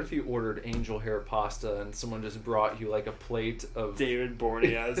 What if you ordered angel hair pasta and someone just brought you like a plate of David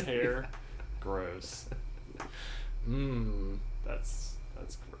Bourne's hair? Gross. That's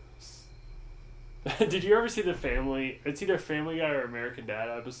gross. Did you ever see the Family? It's either Family Guy or American Dad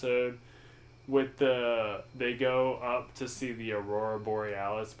episode with they go up to see the Aurora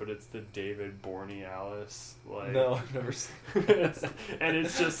Borealis, but it's the David Bourne-Alice. Like, no, I've never seen and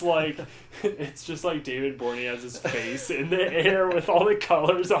it's just like David Bourne has his face in the air with all the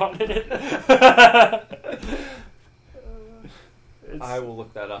colors on it. I will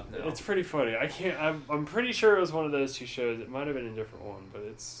look that up now. It's pretty funny. I'm pretty sure it was one of those 2 shows. It might have been a different one, but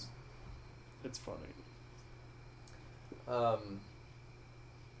it's funny.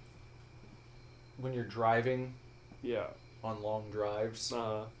 When you're driving, yeah, on long drives,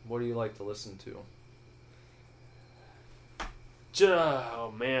 what do you like to listen to?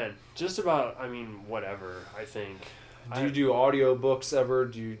 Oh man, just about. I mean, whatever. I think. Do you do audiobooks ever?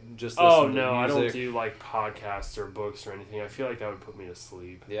 Do you just listen to music? I don't do like podcasts or books or anything. I feel like that would put me to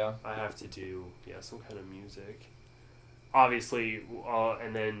sleep. Yeah, I have to do some kind of music. Obviously,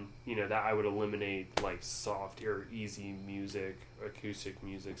 and then that I would eliminate like soft or easy music, acoustic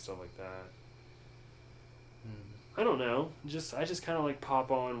music, stuff like that. I don't know. I just kind of like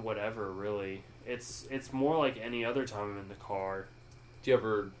pop on whatever. Really, it's more like any other time I'm in the car. Do you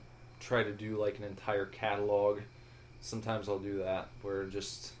ever try to do like an entire catalog? Sometimes I'll do that, where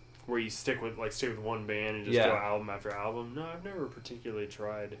you stick with one band and just go album after album. No, I've never particularly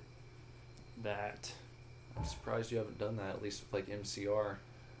tried that. I'm surprised you haven't done that, at least with like MCR.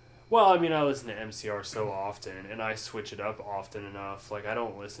 Well, I mean, I listen to MCR so often, and I switch it up often enough. Like, I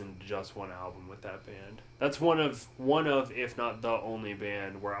don't listen to just one album with that band. That's one of, if not the only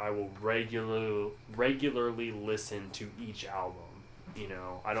band where I will regularly listen to each album.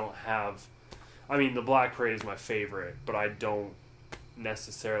 I don't have. I mean, The Black Parade is my favorite, but I don't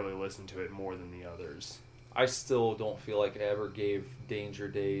necessarily listen to it more than the others. I still don't feel like I ever gave Danger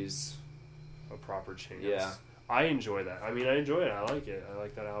Days a proper chance. Yeah. I enjoy that. I mean, I enjoy it. I like it. I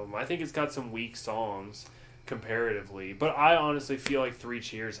like that album. I think it's got some weak songs comparatively, but I honestly feel like 3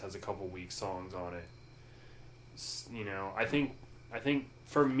 Cheers has a couple weak songs on it. I think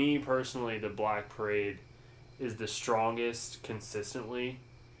for me personally, The Black Parade is the strongest consistently.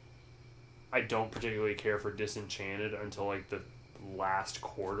 I don't particularly care for Disenchanted until like the last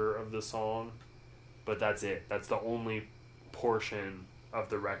quarter of the song, but that's it. That's the only portion of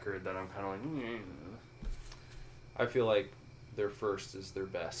the record that I'm kind of like. I feel like their first is their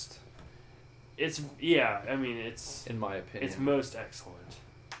best. It's in my opinion, it's most excellent.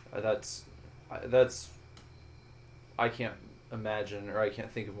 I can't imagine, or I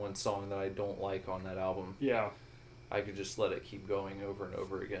can't think of one song that I don't like on that album. Yeah. I could just let it keep going over and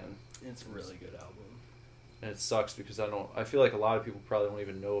over again. It's a really good album. And it sucks because I feel like a lot of people probably don't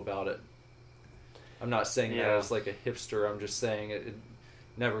even know about it. I'm not saying that as like a hipster. I'm just saying it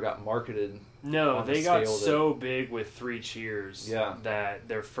never got marketed. No, they got so big with 3 Cheers that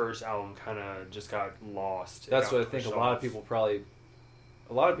their first album kind of just got lost. That's what I think. A lot of people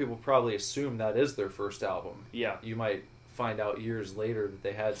probably assume that is their first album. Yeah. You might find out years later that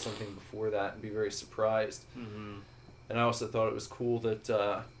they had something before that and be very surprised. Mm-hmm. And I also thought it was cool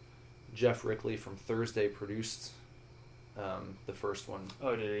that Jeff Rickley from Thursday produced the first one.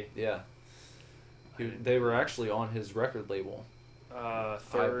 Oh, did he? Yeah. They were actually on his record label.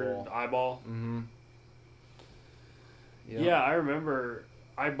 Third Eyeball. Mm-hmm. Yeah, I remember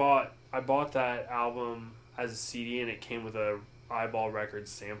I bought that album as a CD, and it came with a Eyeball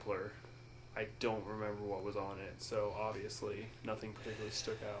Records sampler. I don't remember what was on it, so obviously nothing particularly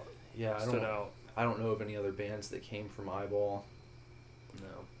stood out. Yeah, I don't know of any other bands that came from Eyeball.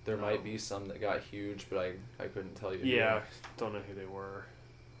 No. There might be some that got huge, but I couldn't tell you. Yeah, don't know who they were.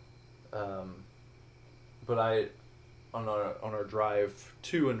 But on our drive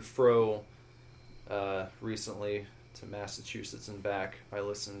to and fro recently to Massachusetts and back, I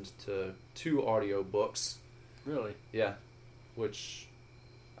listened to 2 audiobooks. Really? Yeah. Which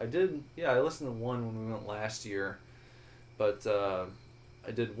I did. Yeah, I listened to one when we went last year. But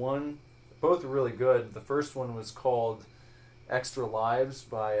I did one. Both were really good. The first one was called Extra Lives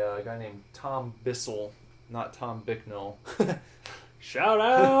by a guy named Tom Bissell, not Tom Bicknell. Shout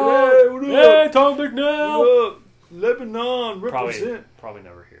out! Hey, what up? Hey, Tom Bicknell! What up? Lebanon, represent. Probably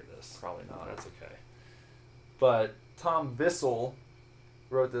never hear this. Probably not. That's okay. But Tom Bissell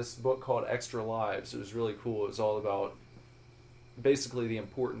wrote this book called Extra Lives. It was really cool. It was all about basically the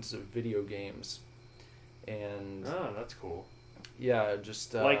importance of video games. And that's cool. Yeah,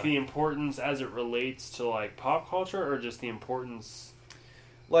 just like the importance as it relates to like pop culture, or just the importance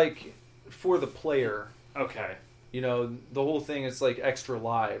like for the player. Okay. You know, the whole thing is like extra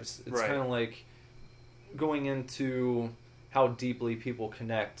lives. It's kind of like going into how deeply people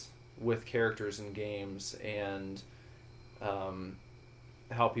connect with characters in games, and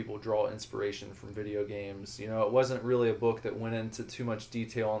how people draw inspiration from video games. You know, it wasn't really a book that went into too much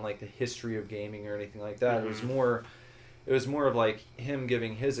detail on like the history of gaming or anything like that. Mm-hmm. It was more of like him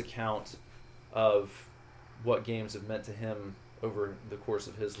giving his account of what games have meant to him over the course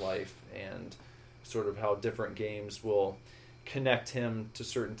of his life, and sort of how different games will connect him to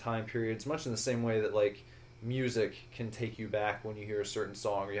certain time periods, much in the same way that like music can take you back when you hear a certain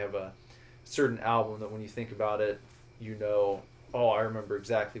song, or you have a certain album that when you think about it, you know, oh, I remember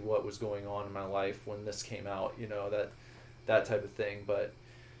exactly what was going on in my life when this came out, you know, that type of thing. But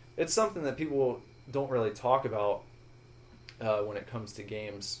it's something that people don't really talk about when it comes to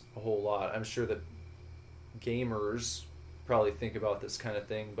games a whole lot. I'm sure that gamers probably think about this kind of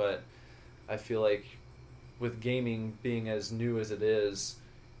thing, but I feel like with gaming being as new as it is,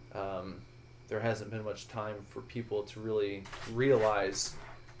 there hasn't been much time for people to really realize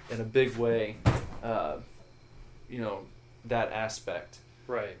in a big way, you know, that aspect.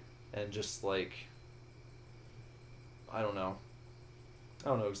 Right. And just like, I don't know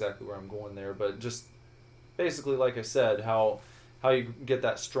exactly where I'm going there, but just basically, like I said, how you get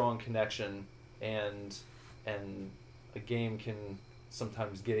that strong connection, and a game can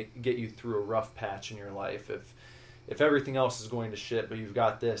sometimes get you through a rough patch in your life. If everything else is going to shit, but you've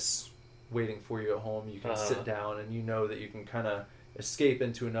got this waiting for you at home, you can sit down and you know that you can kind of escape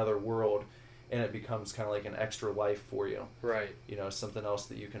into another world, and it becomes kind of like an extra life for you. Right. You know, something else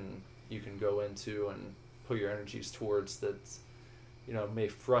that you can go into and put your energies towards that, you know, may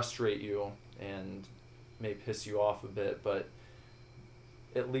frustrate you and may piss you off a bit, but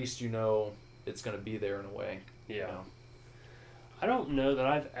at least you know it's going to be there in a way. Yeah. You know? I don't know that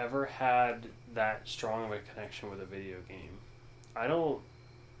I've ever had that strong of a connection with a video game.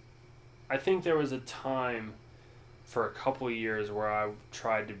 I think there was a time for a couple of years where I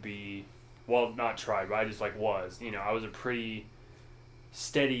tried to be, well, not tried, but I just like was, you know, I was a pretty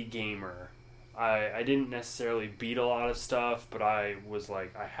steady gamer. I didn't necessarily beat a lot of stuff, but I was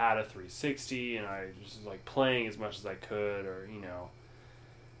like, I had a 360 and I just was like playing as much as I could, or, you know.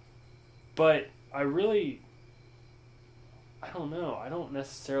 But I don't know. I don't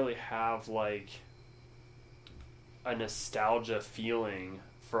necessarily have like a nostalgia feeling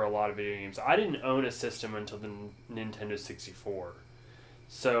for a lot of video games. I didn't own a system until the Nintendo 64.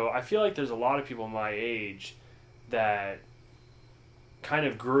 So I feel like there's a lot of people my age that kind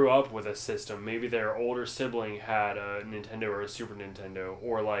of grew up with a system. Maybe their older sibling had a Nintendo or a Super Nintendo,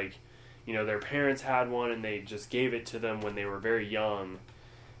 or like, you know, their parents had one and they just gave it to them when they were very young.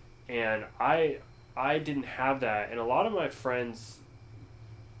 And I didn't have that, and a lot of my friends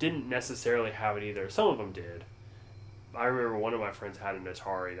didn't necessarily have it either. Some of them did. I remember one of my friends had an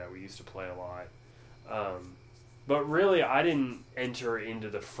Atari that we used to play a lot. But really, I didn't enter into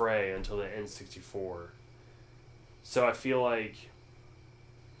the fray until the N64. So I feel like,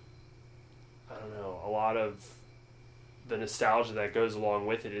 I don't know, a lot of the nostalgia that goes along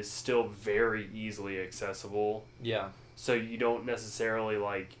with it is still very easily accessible. Yeah. So you don't necessarily,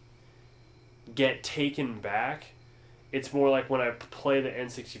 like, get taken back. It's more like when I play the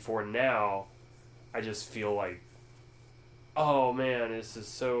N64 now, I just feel like, oh man, this is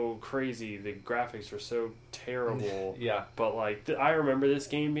so crazy. The graphics are so terrible. Yeah. But like, I remember this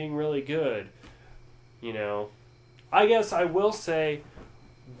game being really good. You know, I guess I will say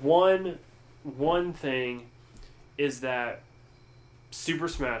one thing is that Super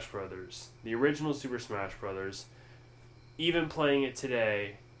Smash Brothers, the original Super Smash Brothers, even playing it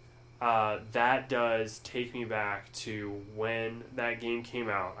today, that does take me back to when that game came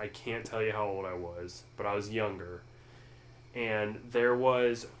out. I can't tell you how old I was, but I was younger. And there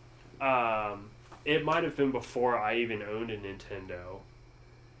was, it might have been before I even owned a Nintendo.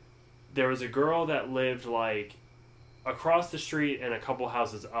 There was a girl that lived, like, across the street and a couple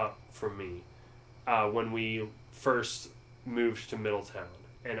houses up from me when we first moved to Middletown.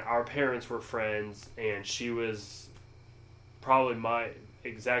 And our parents were friends, and she was probably my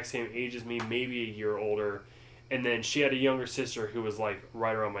exact same age as me, maybe a year older. And then she had a younger sister who was, like,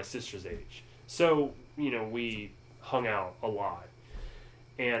 right around my sister's age. So, you know, we hung out a lot.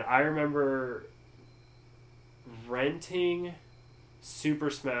 And I remember renting Super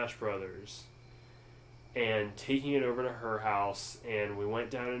Smash Brothers and taking it over to her house, and we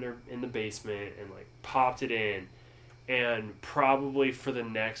went down in the basement and, like, popped it in, and probably for the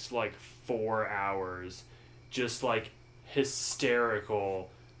next, like, 4 hours just, like, hysterical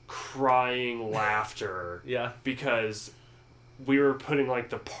crying laughter. Yeah. Because we were putting, like,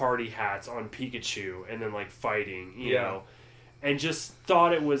 the party hats on Pikachu and then, like, fighting, you know, and just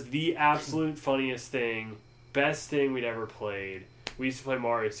thought it was the absolute funniest thing, best thing we'd ever played. We used to play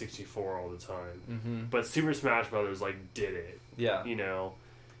Mario 64 all the time. Mm-hmm. But Super Smash Brothers, like, did it. Yeah. You know?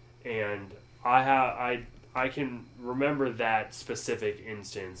 And I can remember that specific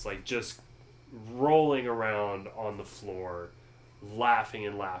instance, like, just rolling around on the floor, laughing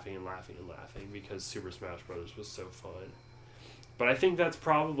and laughing and laughing and laughing because Super Smash Brothers was so fun. But I think that's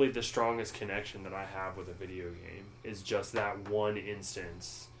probably the strongest connection that I have with a video game, is just that one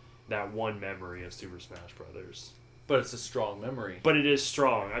instance, that one memory of Super Smash Brothers. But it's a strong memory. But it is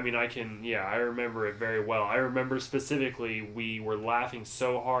strong. I mean, I remember it very well. I remember specifically we were laughing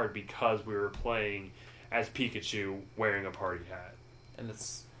so hard because we were playing as Pikachu wearing a party hat. And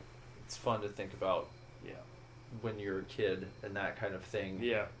it's fun to think about when you're a kid and that kind of thing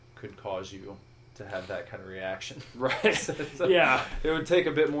could cause you to have that kind of reaction. Right. So yeah. It would take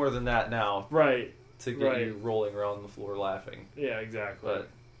a bit more than that now. Right. To get you rolling around the floor laughing. Yeah, exactly. But,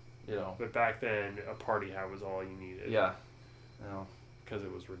 you know. But back then, a party hat was all you needed. Yeah. No. Because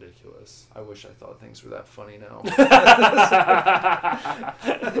it was ridiculous. I wish I thought things were that funny now.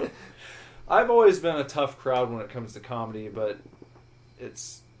 I've always been a tough crowd when it comes to comedy, but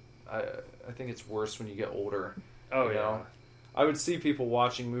I think it's worse when you get older. Oh, you know? I would see people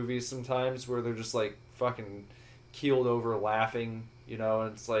watching movies sometimes where they're just, like, fucking keeled over laughing, you know,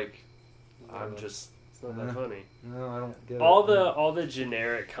 and it's like, it's not that funny. No, I don't get it. All the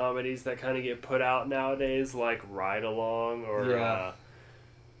generic comedies that kind of get put out nowadays, like Ride Along or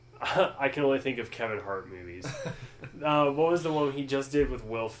I can only think of Kevin Hart movies. What was the one he just did with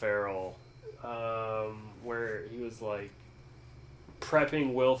Will Ferrell, where he was like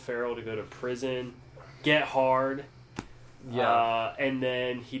prepping Will Ferrell to go to prison? Get Hard. Yeah. And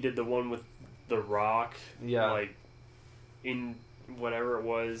then he did the one with The Rock. Yeah. Like in whatever it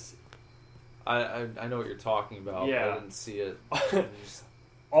was. I know what you're talking about, but I didn't see it.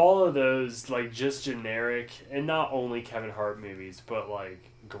 All of those, like, just generic, and not only Kevin Hart movies, but, like,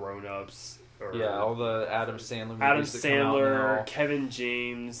 Grown Ups. All the Adam Sandler movies. Adam that come out Sandler, now. Kevin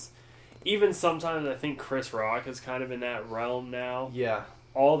James. Even sometimes I think Chris Rock is kind of in that realm now. Yeah.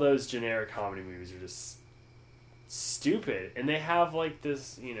 All those generic comedy movies are just stupid. And they have, like,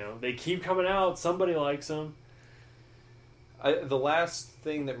 this, you know, they keep coming out. Somebody likes them. The last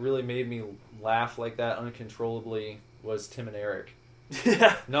thing that really made me laugh like that uncontrollably was Tim and Eric.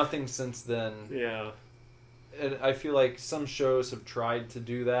 Yeah. Nothing since then. Yeah. And I feel like some shows have tried to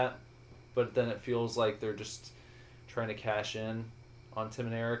do that, but then it feels like they're just trying to cash in on Tim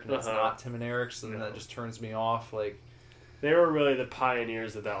and Eric, and it's not Tim and Eric, so then that just turns me off. Like, They were really the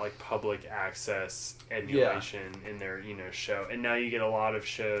pioneers of that, like, public access emulation in their, show. And now you get a lot of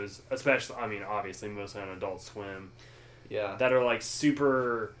shows, especially, I mean, obviously, mostly on Adult Swim, that are, like,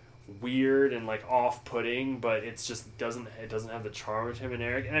 super weird and, like, off-putting, but it doesn't have the charm of Tim and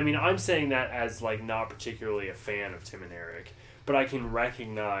Eric. And, I mean, I'm saying that as, like, not particularly a fan of Tim and Eric, but I can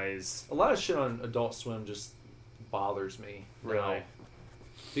recognize... A lot of shit on Adult Swim just bothers me. Really?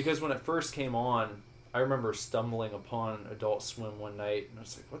 Because when it first came on... I remember stumbling upon Adult Swim one night, and I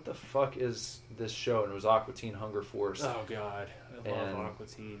was like, what the fuck is this show? And it was Aqua Teen Hunger Force. Oh, God. I love Aqua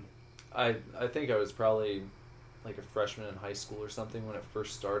Teen. I think I was probably like a freshman in high school or something when it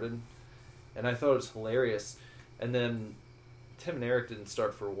first started, and I thought it was hilarious. And then Tim and Eric didn't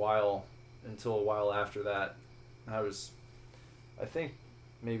start for a while, until a while after that. I think,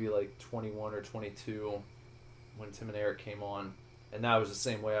 maybe like 21 or 22 when Tim and Eric came on, and that was the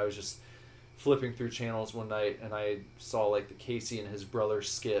same way. I was just... flipping through channels one night, and I saw like the Casey and his brother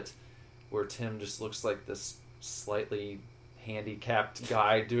skit where Tim just looks like this slightly handicapped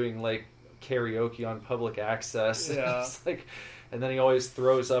guy doing like karaoke on public access. Yeah. And then he always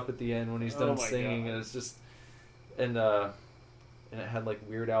throws up at the end when he's done singing. God. And it's just and it had like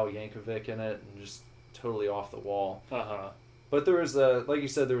Weird Al Yankovic in it, and just totally off the wall. But there was like you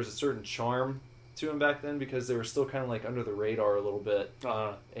said, there was a certain charm to him back then, because they were still kind of like under the radar a little bit.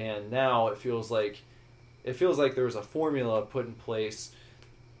 And now it feels like there was a formula put in place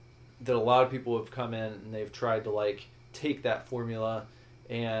that a lot of people have come in and they've tried to like take that formula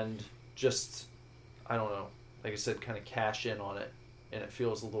and just, I don't know, like I said, kind of cash in on it, and it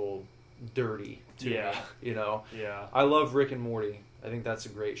feels a little dirty to me, Yeah. I love Rick and Morty. I think that's a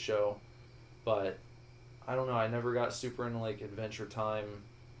great show, but I don't know, I never got super into like Adventure Time.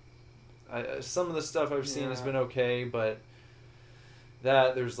 Some of the stuff I've seen has been okay, but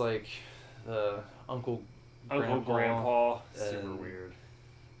there's like the Uncle Grandpa, super weird.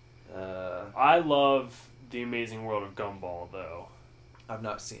 I love The Amazing World of Gumball, though. I've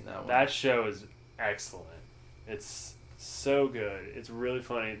not seen that one. That show is excellent. It's so good. It's really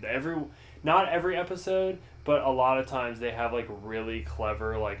funny. Not every episode, but a lot of times they have like really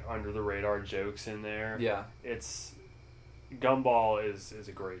clever, like under the radar jokes in there. Yeah, Gumball is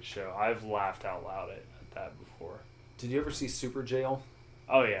a great show. I've laughed out loud at that before. Did you ever see Super Jail?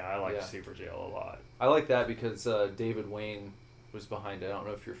 Oh yeah, I like Super Jail a lot. I like that because David Wayne was behind it. I don't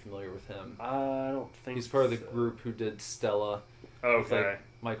know if you're familiar with him. I don't think he's part of the group who did Stella. Okay. With, like,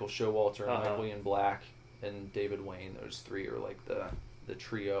 Michael Showalter and Michael Ian Black and David Wayne. Those three are like the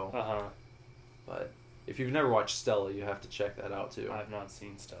trio. But if you've never watched Stella, you have to check that out too. I've not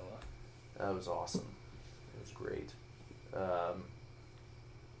seen Stella. That was awesome. It was great.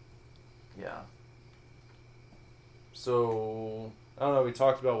 Yeah. So I don't know. We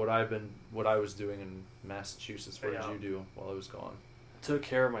talked about what I was doing in Massachusetts. What did you do while I was gone? Took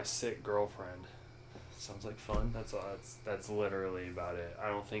care of my sick girlfriend. Sounds like fun. That's literally about it. I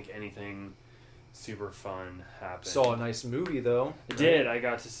don't think anything super fun happened. Saw a nice movie though. I did. I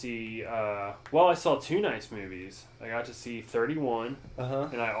got to see. I saw two nice movies. I got to see 31,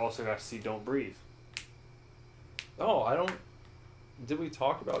 and I also got to see Don't Breathe. Oh, I don't. Did we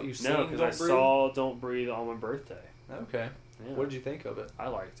talk about you seeing Don't Breathe? No, because I saw Don't Breathe on my birthday. Okay. Yeah. What did you think of it? I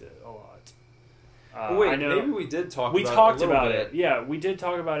liked it a lot. Wait, maybe we did talk about it. We talked about it. Yeah, we did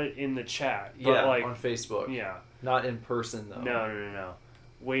talk about it in the chat. But on Facebook. Yeah. Not in person, though. No.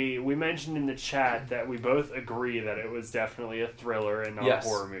 We mentioned in the chat that we both agree that it was definitely a thriller and not a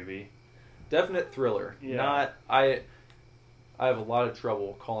horror movie. Definite thriller. Yeah. I have a lot of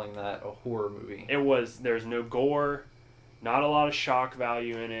trouble calling that a horror movie. It was. There's no gore, not a lot of shock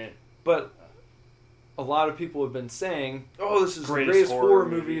value in it. But a lot of people have been saying, "Oh, this is the greatest horror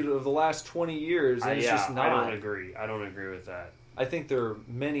movie of the last 20 years," and it's just not. I don't agree with that. I think there are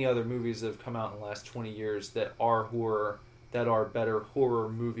many other movies that have come out in the last 20 years that are horror, that are better horror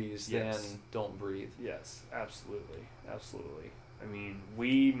movies than Don't Breathe. Yes, absolutely. I mean,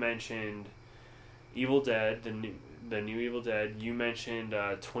 we mentioned Evil Dead, the new Evil Dead. You mentioned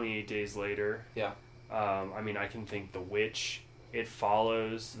 28 Days Later. Yeah. I mean, I can think The Witch, It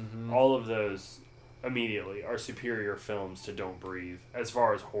Follows, all of those immediately are superior films to Don't Breathe as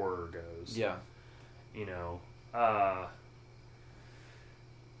far as horror goes. Yeah. You know,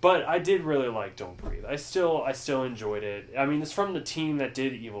 but I did really like Don't Breathe. I still enjoyed it. I mean, it's from the team that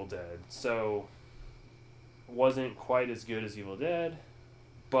did Evil Dead, so it wasn't quite as good as Evil Dead,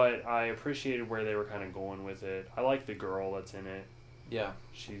 but I appreciated where they were kind of going with it. I like the girl that's in it. Yeah.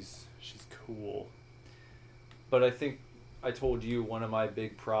 She's cool. But I think I told you one of my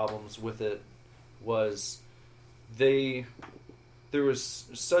big problems with it was there was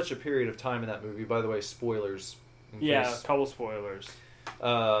such a period of time in that movie, by the way, spoilers, Yeah, a couple spoilers.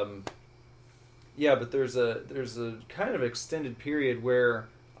 Yeah, but there's a kind of extended period where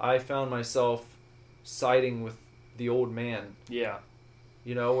I found myself siding with the old man. Yeah.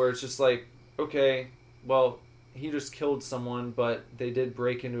 You know, where it's just like, okay, well, he just killed someone, but they did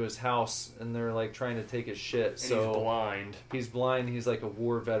break into his house, and they're, like, trying to take his shit. And so he's blind. He's blind. He's, like, a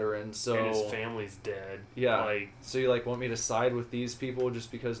war veteran, so... And his family's dead. Yeah. Like, so you, like, want me to side with these people just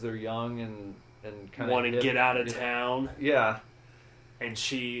because they're young and kind of... Want to get out of town. Yeah. And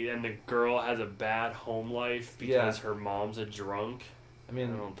the girl has a bad home life because her mom's a drunk. I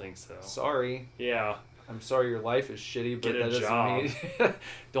mean... I don't think so. Sorry. Yeah. I'm sorry your life is shitty, but that job. doesn't mean...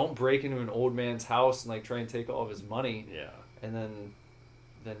 Don't break into an old man's house and, like, try and take all of his money. Yeah. And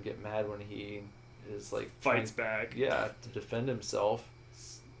then get mad when he is, like... Fights back. Yeah, to defend himself.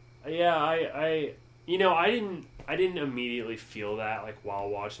 Yeah, I didn't immediately feel that, like, while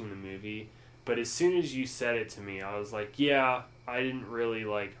watching the movie. But as soon as you said it to me, I was like, yeah, I didn't really,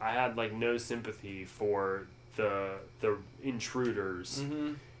 like... I had, like, no sympathy for the intruders...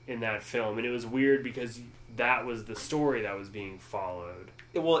 Mm-hmm. In that film, and it was weird because that was the story that was being followed.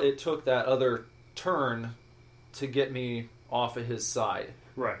 Well, it took that other turn to get me off of his side.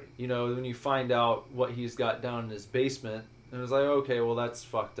 Right. You know, when you find out what he's got down in his basement, and it was like, okay, well, that's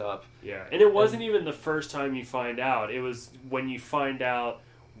fucked up. Yeah, and it wasn't even the first time you find out. It was when you find out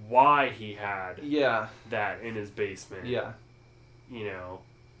why he had that in his basement. Yeah. You know?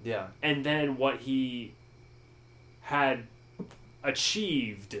 Yeah. And then what he had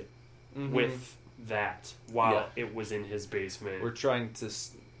achieved with that while it was in his basement. We're trying to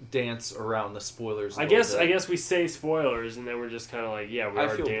dance around the spoilers. I guess we say spoilers and then we're just kind of like, we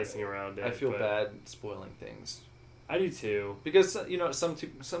are dancing around it. I feel bad spoiling things. I do too, because you know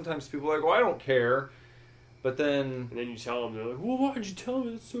sometimes people are like, well, I don't care, but then you tell them, they're like, well, why'd you tell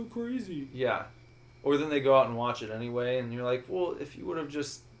me? That's so crazy. Yeah, or then they go out and watch it anyway, and you're like, well, if you would have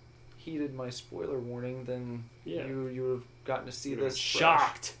just heeded my spoiler warning, then you would have gotten to see this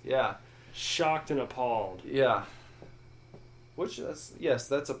shocked. Yeah. Shocked and appalled. Yeah. Which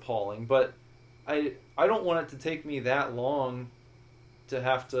that's appalling, but I don't want it to take me that long to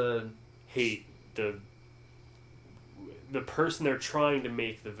have to hate the person they're trying to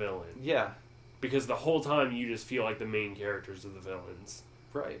make the villain. Yeah. Because the whole time you just feel like the main characters are the villains.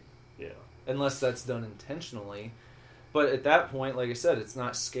 Right. Yeah. Unless that's done intentionally. But at that point, like I said, it's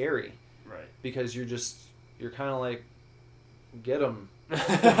not scary. Right. Because you're kind of like, get them.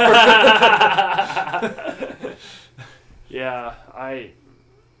 Yeah, I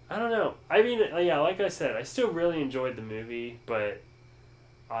don't know. I mean, like I said, I still really enjoyed the movie, but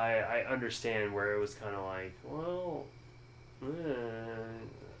I understand where it was kind of like, well,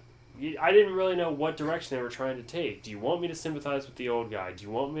 I didn't really know what direction they were trying to take. Do you want me to sympathize with the old guy? Do you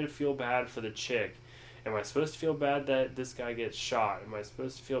want me to feel bad for the chick? Am I supposed to feel bad that this guy gets shot? Am I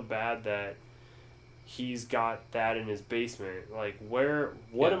supposed to feel bad that he's got that in his basement? Like,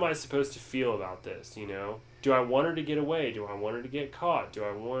 what am I supposed to feel about this, you know? Do I want her to get away? Do I want her to get caught? Do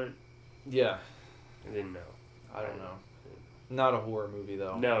I want... Yeah. I didn't know. I don't know. Not a horror movie,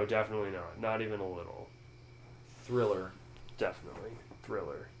 though. No, definitely not. Not even a little. Thriller. Definitely.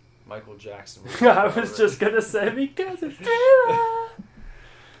 Thriller. Michael Jackson. I was just going to say, because it's Thriller!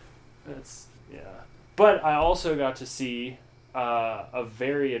 Yeah. But I also got to see a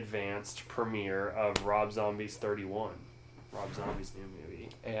very advanced premiere of Rob Zombie's 31. Rob Zombie's new movie.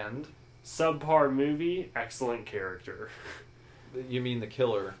 And? Subpar movie, excellent character. You mean the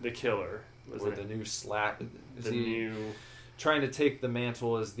killer? The killer. Or the new new... Trying to take the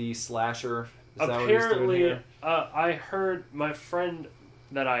mantle as the slasher? Is apparently, that what he's doing here? I heard my friend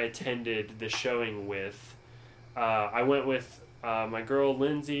that I attended the showing with, I went with my girl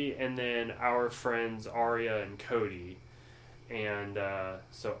Lindsay and then our friends Aria and Cody. And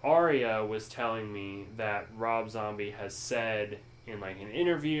so Aria was telling me that Rob Zombie has said in like an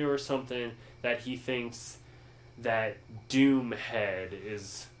interview or something that he thinks that Doomhead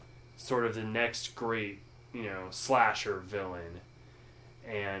is sort of the next great, slasher villain.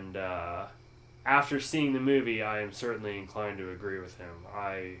 And after seeing the movie, I am certainly inclined to agree with him.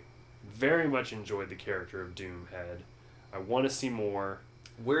 I very much enjoyed the character of Doomhead. I want to see more.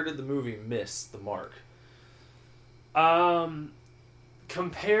 Where did the movie miss the mark?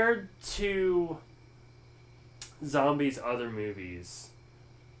 Compared to Zombie's other movies,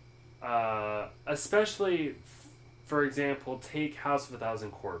 especially, for example, take House of a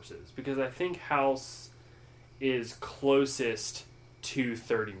Thousand Corpses, because I think House is closest to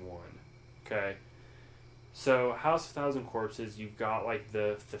 31. Okay? So, House of a Thousand Corpses, you've got like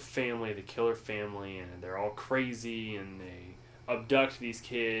the family, the killer family, and they're all crazy, and they abduct these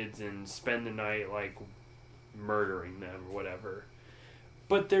kids and spend the night like murdering them or whatever.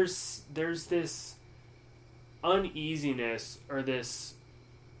 But there's this uneasiness or this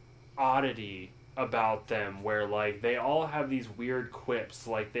oddity about them where, like, they all have these weird quips.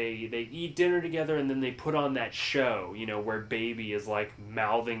 Like, they eat dinner together and then they put on that show, you know, where Baby is, like,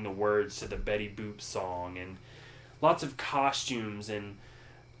 mouthing the words to the Betty Boop song, and lots of costumes, and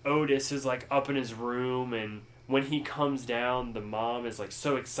Otis is, like, up in his room, and when he comes down, the mom is, like,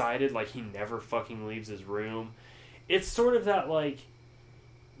 so excited, like, he never fucking leaves his room. It's sort of that, like,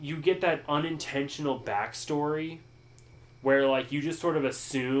 you get that unintentional backstory where, like, you just sort of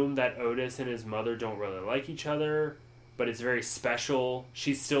assume that Otis and his mother don't really like each other, but it's very special.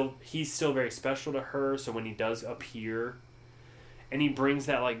 He's still very special to her, so when he does appear, and he brings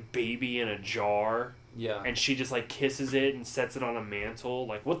that, like, baby in a jar, yeah, and she just, like, kisses it and sets it on a mantle.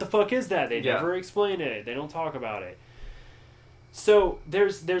 Like, what the fuck is that? They never explain it. They don't talk about it. So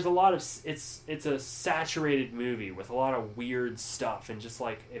there's a lot of it's a saturated movie with a lot of weird stuff, and just,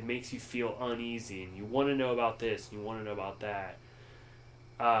 like, it makes you feel uneasy and you want to know about this and you want to know about that.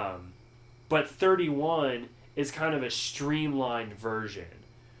 But 31 is kind of a streamlined version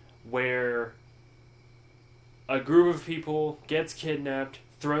where a group of people gets kidnapped,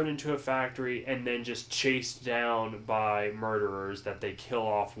 thrown into a factory, and then just chased down by murderers that they kill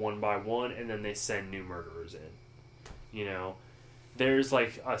off one by one, and then they send new murderers in. You know? There's,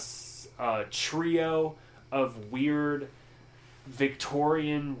 like, a trio of weird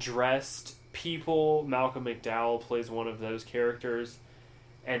Victorian-dressed people. Malcolm McDowell plays one of those characters.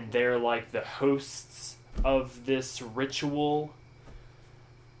 And they're, like, the hosts of this ritual.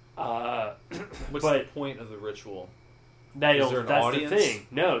 What's the point of the ritual? That's the thing.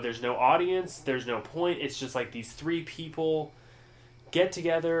 No, there's no audience. There's no point. It's just, like, these three people get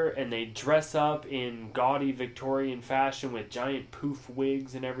together and they dress up in gaudy Victorian fashion with giant poof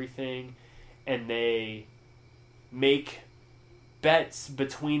wigs and everything, and they make bets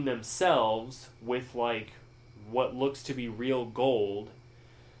between themselves with, like, what looks to be real gold,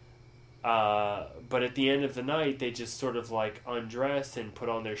 but at the end of the night they just sort of, like, undress and put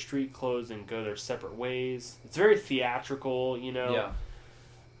on their street clothes and go their separate ways. It's very theatrical, you know.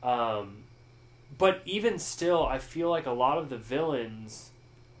 Yeah. But even still, I feel like a lot of the villains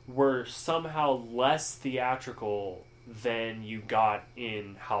were somehow less theatrical than you got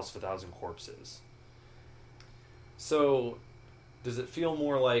in House of a Thousand Corpses. So, does it feel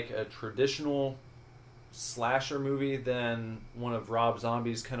more like a traditional slasher movie than one of Rob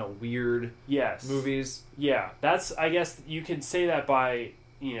Zombie's kind of weird movies? Yeah, I guess you can say that by,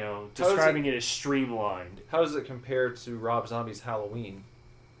 you know, describing it as streamlined. How does it compare to Rob Zombie's Halloween?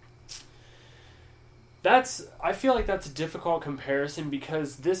 I feel like that's a difficult comparison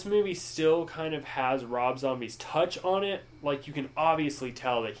because this movie still kind of has Rob Zombie's touch on it. Like, you can obviously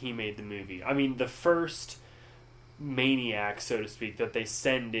tell that he made the movie. I mean, the first maniac, so to speak, that they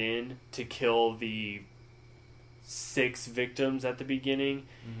send in to kill the 6 victims at the beginning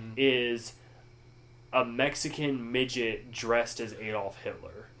is a Mexican midget dressed as Adolf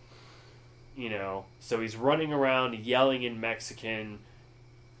Hitler. You know? So he's running around yelling in Mexican,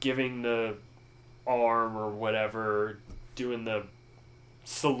 giving the arm or whatever, doing the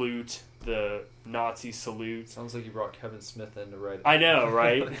salute, the Nazi salute. Sounds like you brought Kevin Smith in to write it. I know,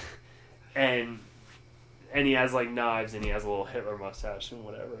 right? and he has, like, knives, and he has a little Hitler mustache and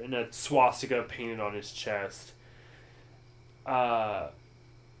whatever, and a swastika painted on his chest. But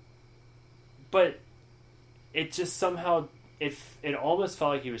it just somehow it almost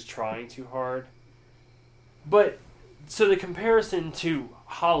felt like he was trying too hard. But so the comparison to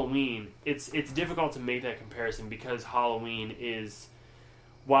Halloween, it's difficult to make that comparison because Halloween is,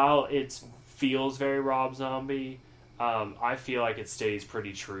 while it feels very Rob Zombie, I feel like it stays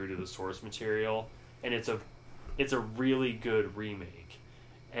pretty true to the source material, and it's a really good remake.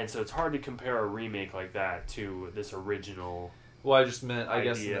 And so it's hard to compare a remake like that to this original. Well, I just meant, I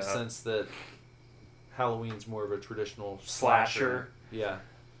guess, in the sense that Halloween's more of a traditional slasher. Yeah.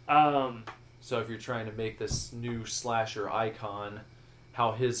 So if you're trying to make this new slasher icon,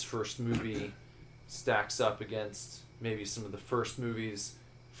 how his first movie stacks up against maybe some of the first movies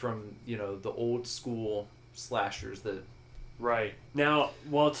from, you know, the old school slashers that... Right. Now,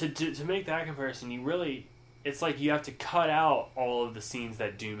 well, to make that comparison, it's like you have to cut out all of the scenes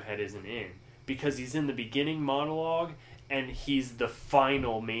that Doomhead isn't in. Because he's in the beginning monologue, and he's the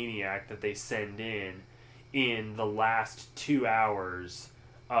final maniac that they send in the last 2 hours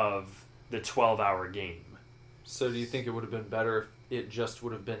of the 12-hour game. So do you think it would have been better if it just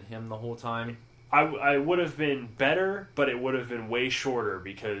would have been him the whole time? I would have been better, but it would have been way shorter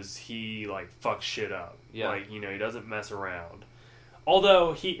because he, like, fucks shit up. Yeah. Like, you know, he doesn't mess around.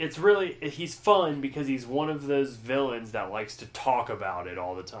 Although he's fun because he's one of those villains that likes to talk about it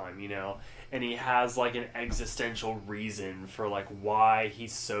all the time, you know, and he has like an existential reason for like why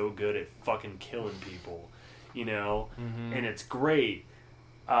he's so good at fucking killing people, you know, and it's great.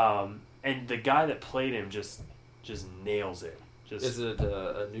 And the guy that played him just nails it. Is it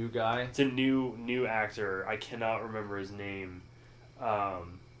a new guy? It's a new actor. I cannot remember his name,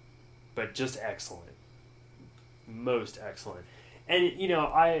 but just excellent, most excellent. And, you know,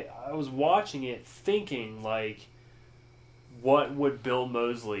 I was watching it thinking, like, what would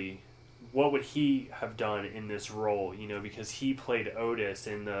he have done in this role, you know, because he played Otis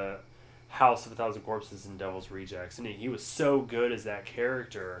in the House of a Thousand Corpses and Devil's Rejects, and he was so good as that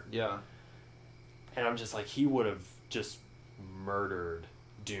character. Yeah. And I'm just like, he would have just murdered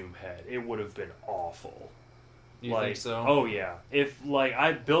Doomhead. It would have been awful. You think so? Oh, yeah.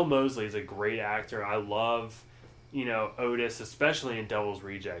 Bill Moseley is a great actor. I love... You know, Otis, especially in Devil's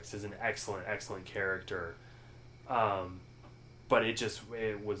Rejects, is an excellent, excellent character. But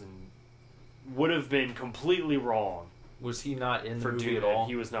would have been completely wrong. Was he not in the movie at all?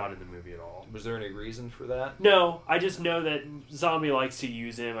 He was not in the movie at all. Was there any reason for that? No, I just know that Zombie likes to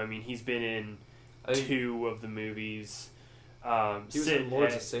use him. I mean, he's been in 2 of the movies. He was in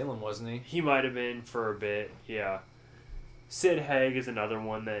Lords of Salem, wasn't he? He might have been for a bit, yeah. Sid Haig is another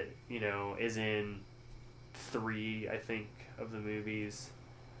one that, you know, is in 3, I think, of the movies.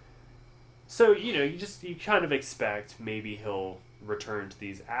 So, you know, you kind of expect maybe he'll return to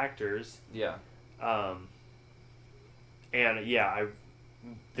these actors. Yeah. And yeah,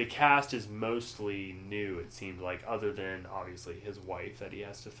 the cast is mostly new, it seemed like, other than obviously his wife that he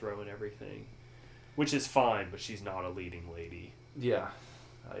has to throw in everything, which is fine, but she's not a leading lady. Yeah,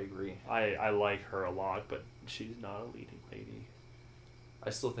 I agree. I like her a lot, but she's not a leading lady. I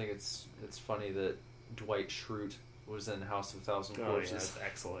still think it's funny that Dwight Schrute was in House of a Thousand Corpses. Oh, yeah, that's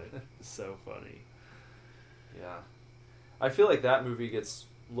excellent. It's so funny. Yeah. I feel like that movie gets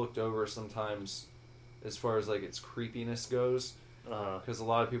looked over sometimes as far as, like, its creepiness goes. Because a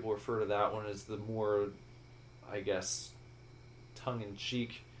lot of people refer to that one as the more, I guess,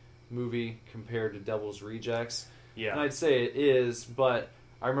 tongue-in-cheek movie compared to Devil's Rejects. Yeah. And I'd say it is, but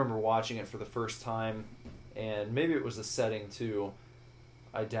I remember watching it for the first time, and maybe it was the setting, too.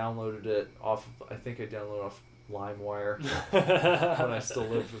 I downloaded it off LimeWire when I still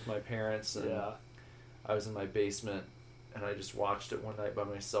lived with my parents, and I was in my basement, and I just watched it one night by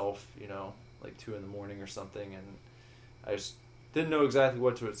myself, you know, like 2 a.m. or something, and I just didn't know exactly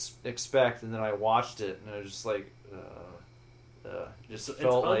what to expect, and then I watched it, and I was just like, just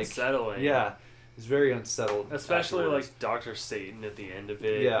felt like unsettling. Yeah, it's very unsettled, especially afterwards. Like Dr. Satan at the end of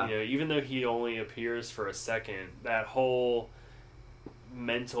it. Yeah, you know, even though he only appears for a second, that whole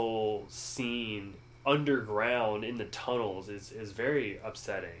mental scene underground in the tunnels is very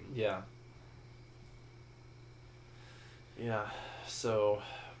upsetting. Yeah. So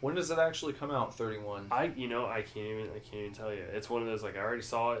when does it actually come out? 31. I can't even tell you. It's one of those, like, I already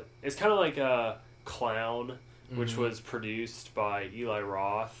saw it. It's kind of like a Clown, which was produced by Eli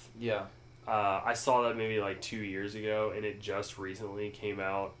Roth. Yeah. I saw that maybe like 2 years ago, and it just recently came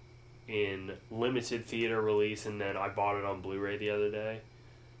out in limited theater release, and then I bought it on Blu-ray the other day.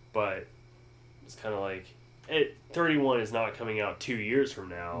 But it's kind of like 31 is not coming out 2 years from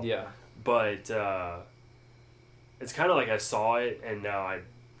now. Yeah. But it's kind of like I saw it, and now I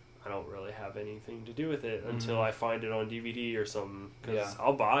don't really have anything to do with it until I find it on DVD or something. Because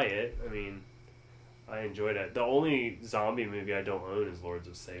I'll buy it. I mean, I enjoyed it. The only zombie movie I don't own is Lords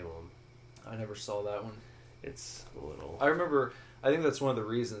of Salem. I never saw that one. It's a little... I think that's one of the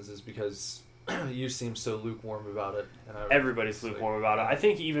reasons is because you seem so lukewarm about it. And everybody's lukewarm about it. I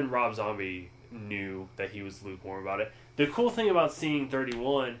think even Rob Zombie knew that he was lukewarm about it. The cool thing about seeing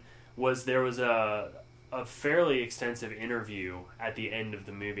 31 was there was a fairly extensive interview at the end of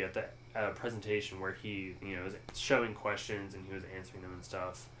the movie, at the presentation, where he, you know, was showing questions and he was answering them and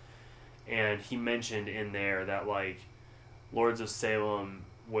stuff. And he mentioned in there that, like, Lords of Salem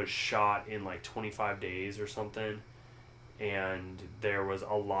was shot in like 25 days or something, and there was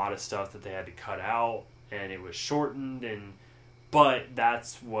a lot of stuff that they had to cut out, and it was shortened, but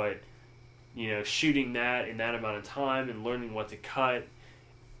that's what, you know, shooting that in that amount of time and learning what to cut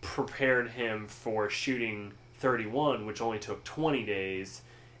prepared him for shooting 31, which only took 20 days,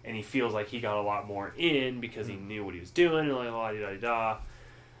 and he feels like he got a lot more in because he knew what he was doing, and like la-di-da-di-da.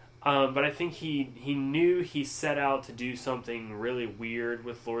 But I think he knew he set out to do something really weird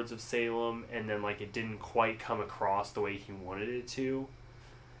with Lords of Salem, and then, like, it didn't quite come across the way he wanted it to.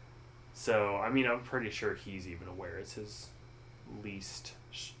 So, I mean, I'm pretty sure he's even aware it's his weakest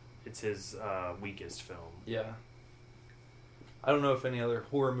film. Yeah. I don't know if any other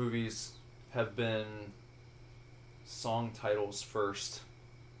horror movies have been song titles first.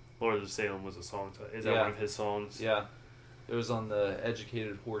 Lord of Salem was a song title. Is that one of his songs? Yeah. It was on the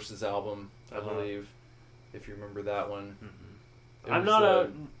Educated Horses album, I believe, if you remember that one. Mm-hmm. I'm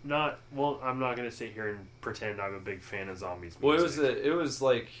not going to sit here and pretend I'm a big fan of zombies music. Well, it was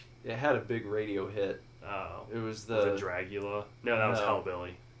like, it had a big radio hit. Oh. It was Was it Dragula? No, that was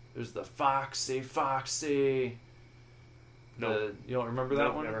Hellbilly. It was the Foxy, Foxy. No. You don't remember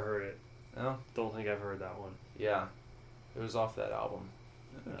that one? Never heard it. No? Don't think I've heard that one. Yeah. It was off that album.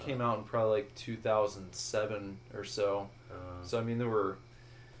 It came out in probably like 2007 or so. So, I mean, there were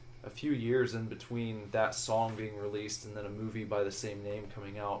a few years in between that song being released and then a movie by the same name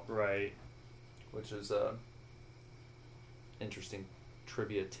coming out. Right. Which is a interesting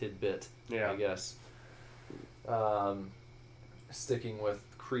trivia tidbit, I guess. Sticking with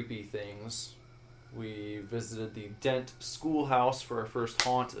creepy things, we visited the Dent Schoolhouse for our first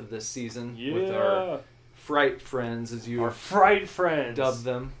haunt of this season with our fright friends, as you dubbed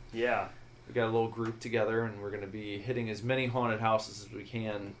them. Yeah. We got a little group together, and we're going to be hitting as many haunted houses as we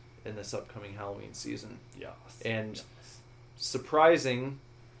can in this upcoming Halloween season. Yes. And surprising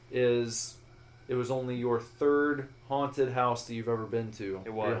is it was only your third haunted house that you've ever been to.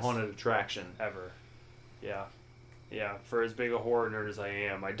 It was. Your haunted attraction. Ever. Yeah. Yeah, for as big a horror nerd as I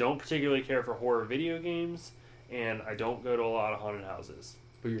am. I don't particularly care for horror video games, and I don't go to a lot of haunted houses.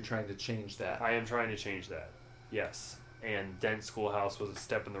 But you're trying to change that. I am trying to change that. Yes. And Dent Schoolhouse was a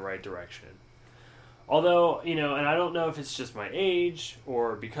step in the right direction. Although, and I don't know if it's just my age,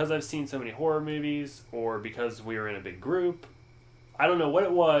 or because I've seen so many horror movies, or because we were in a big group. I don't know what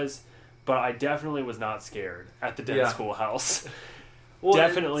it was, but I definitely was not scared at the Dent Schoolhouse. Well,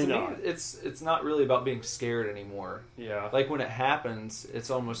 definitely not. Me, it's not really about being scared anymore. Yeah. Like when it happens, it's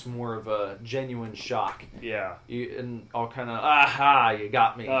almost more of a genuine shock. Yeah. And I'll kind of, aha, you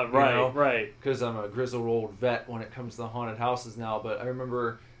got me. Right. Because I'm a grizzled old vet when it comes to haunted houses now. But I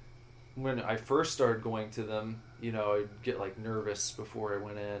remember when I first started going to them, I'd get like nervous before I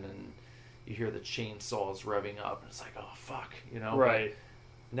went in, and you hear the chainsaws revving up, and it's like, oh fuck, Right.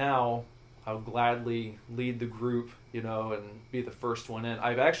 But now I'll gladly lead the group, and be the first one in.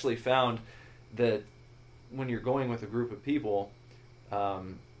 I've actually found that when you're going with a group of people,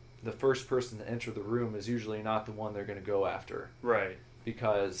 the first person to enter the room is usually not the one they're going to go after. Right.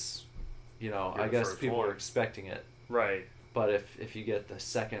 Because, I guess people are expecting it. Right. But if you get the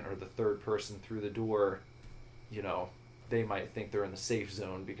second or the third person through the door, they might think they're in the safe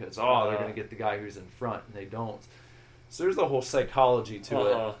zone because, they're going to get the guy who's in front, and they don't. So there's a whole psychology to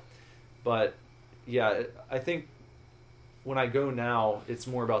it. But, yeah, I think when I go now, it's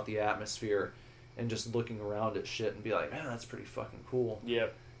more about the atmosphere and just looking around at shit and be like, man, that's pretty fucking cool.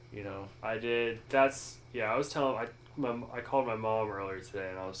 Yep. I did. I was telling, I called my mom earlier today,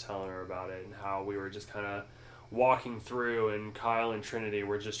 and I was telling her about it and how we were just kind of walking through, and Kyle and Trinity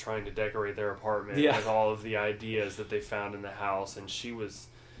were just trying to decorate their apartment with all of the ideas that they found in the house, and she was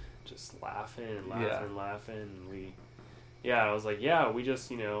just laughing. And I was like, we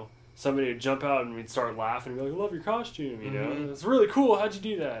just, somebody would jump out and we'd start laughing and be like, I love your costume, Mm-hmm. It's really cool, how'd you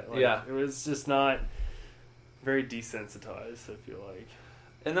do that? It was just not very desensitized, I feel like.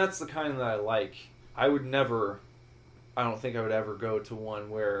 And that's the kind that I like. I don't think I would ever go to one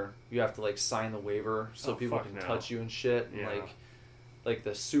where you have to like sign the waiver so people can touch you and shit. And like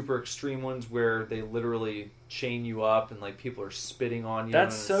the super extreme ones where they literally chain you up and like people are spitting on you.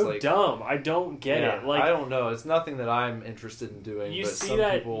 That's so dumb. I don't get it. Like, I don't know. It's nothing that I'm interested in doing. You but see some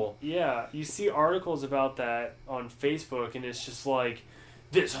that? People... Yeah, you see articles about that on Facebook, and it's just like,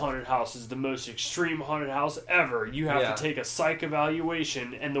 this haunted house is the most extreme haunted house ever. You have to take a psych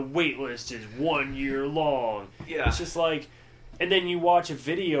evaluation, and the wait list is 1 year long. Yeah. It's just like, and then you watch a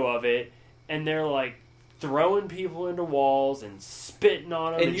video of it, and they're like throwing people into walls and spitting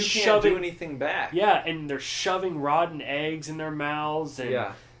on them, and you can't do anything back. Yeah, and they're shoving rotten eggs in their mouths, and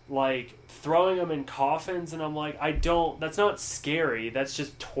like throwing them in coffins, and I'm like, that's not scary. That's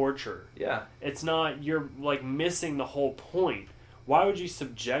just torture. Yeah. It's not. You're like missing the whole point. Why would you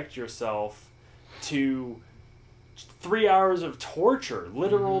subject yourself to 3 hours of torture,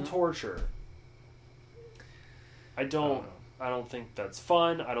 literal torture? I don't think that's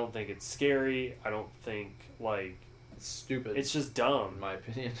fun. I don't think it's scary. I don't think, like... It's stupid. It's just dumb. In my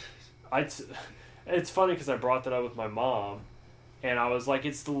opinion. It's funny because I brought that up with my mom, and I was like,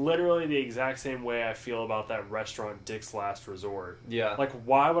 it's literally the exact same way I feel about that restaurant, Dick's Last Resort. Yeah. Like,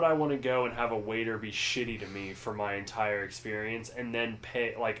 why would I want to go and have a waiter be shitty to me for my entire experience and then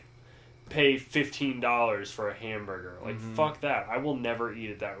pay $15 for a hamburger? Like, fuck that. I will never eat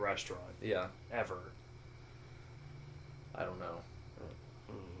at that restaurant. Yeah. Ever. I don't know.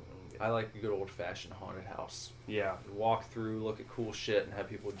 I like a good old-fashioned haunted house. Yeah. You walk through, look at cool shit, and have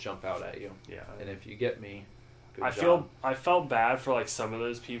people jump out at you. Yeah. And if you get me, good I job. I felt bad for like some of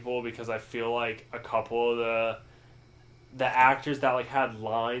those people because I feel like a couple of the actors that like had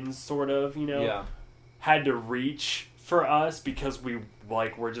lines sort of, you know, had to reach for us because we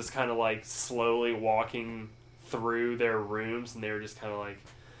like were just kind of like slowly walking through their rooms and they were just kind of like,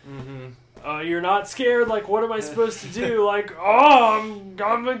 you're not scared? Like, what am I supposed to do? Like, I'm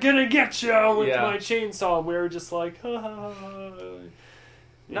gonna get you with my chainsaw. And we were just like,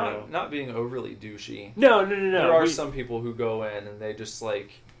 Not being overly douchey. No. There are some people who go in and they just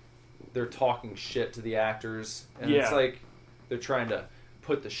like, they're talking shit to the actors. And it's like, they're trying to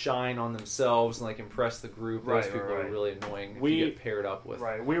put the shine on themselves and like impress the group. Those people are really annoying if you get paired up with.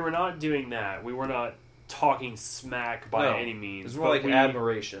 Right. We were not doing that. We were not talking smack by any means. It was more like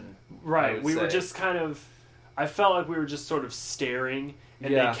admiration. Right. We were just kind of, I felt like we were just sort of staring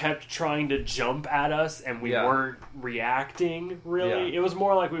and they kept trying to jump at us and we weren't reacting really. It was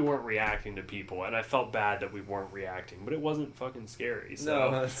more like we weren't reacting to people and I felt bad that we weren't reacting, but it wasn't fucking scary.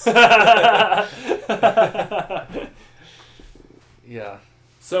 So. No. Yeah.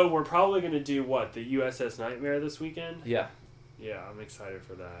 So we're probably going to do what? The USS Nightmare this weekend? Yeah. Yeah, I'm excited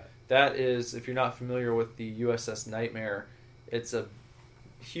for that. That is, if you're not familiar with the USS Nightmare, it's a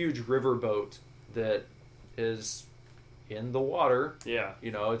huge riverboat that is in the water. Yeah.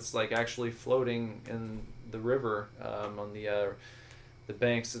 You know, it's like actually floating in the river on the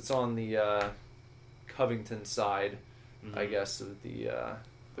banks. It's on the Covington side, I guess, of the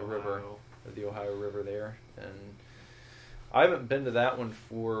river, of the Ohio River there. And I haven't been to that one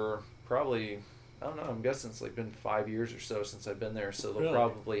for probably, I don't know, I'm guessing it's like been 5 years or so since I've been there, so they'll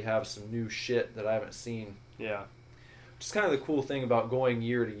probably have some new shit that I haven't seen. Yeah. Just kind of the cool thing about going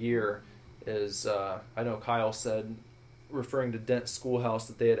year to year is, I know Kyle said, referring to Dent Schoolhouse,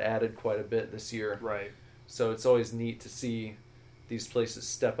 that they had added quite a bit this year. Right. So it's always neat to see these places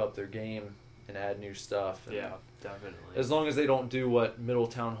step up their game and add new stuff. And yeah, definitely. As long as they don't do what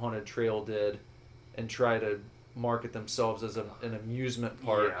Middletown Haunted Trail did and try to market themselves as an amusement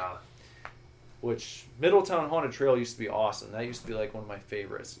park. Yeah. Which, Middletown Haunted Trail used to be awesome. That used to be like one of my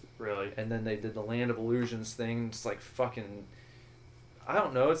favorites. Really? And then they did the Land of Illusions thing. It's like fucking, I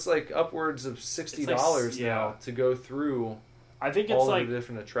don't know, it's like upwards of $60 now to go through I think it's all like the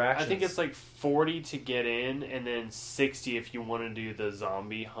different attractions. I think it's like $40 to get in and then $60 if you want to do the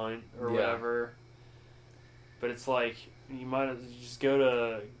zombie hunt or whatever. But it's like, you might just go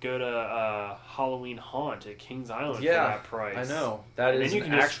to Halloween Haunt at Kings Island for that price. I know. That is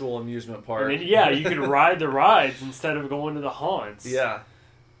an actual amusement park. And then, you can ride the rides instead of going to the haunts. Yeah.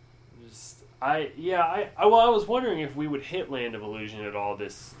 I was wondering if we would hit Land of Illusion at all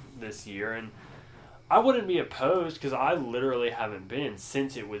this year, and I wouldn't be opposed because I literally haven't been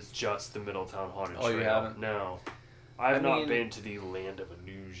since it was just the Middletown Haunted Trail. Oh, you haven't? No. I've not been to the Land of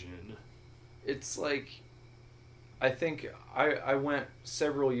Illusion. It's like, I think I went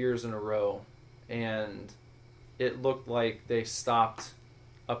several years in a row, and it looked like they stopped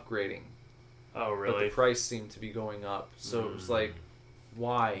upgrading. Oh, really? But the price seemed to be going up. So it was like,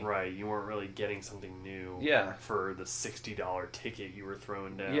 why? Right, you weren't really getting something new for the $60 ticket you were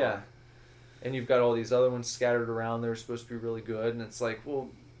throwing down. Yeah. And you've got all these other ones scattered around that are supposed to be really good, and it's like, well,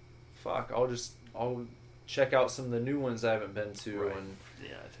 fuck, I'll check out some of the new ones I haven't been to. Right. And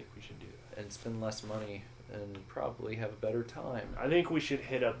yeah, I think we should do that. And spend less money and probably have a better time. I think we should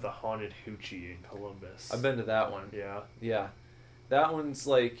hit up the Haunted Hoochie in Columbus. I've been to that one. Yeah. Yeah. That one's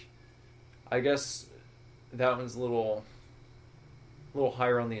like, I guess that one's a little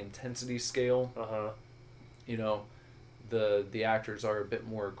higher on the intensity scale. Uh-huh. You know, the actors are a bit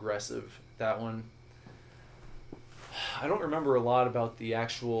more aggressive. That one, I don't remember a lot about the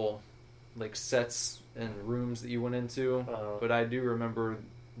actual like sets and rooms that you went into, but I do remember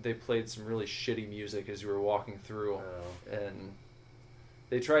they played some really shitty music as you were walking through, and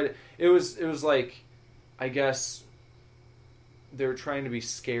they tried. It was like, I guess they were trying to be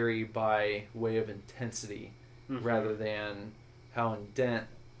scary by way of intensity, rather than how in Dent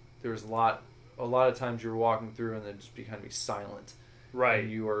there was a lot of times you were walking through and then just kind of be silent. Right.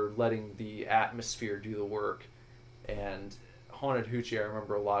 And you are letting the atmosphere do the work. And Haunted Hoochie, I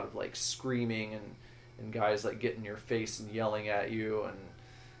remember a lot of like screaming and guys like getting in your face and yelling at you, and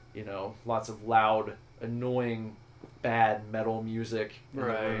you know, lots of loud, annoying, bad metal music.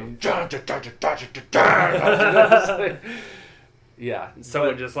 Right. Yeah.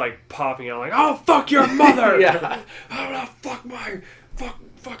 Someone just like popping out like, "Oh, fuck your mother!" Yeah. "Oh,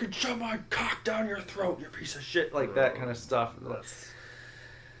 fucking shove my cock down your throat, you piece of shit." Like that kind of stuff. That's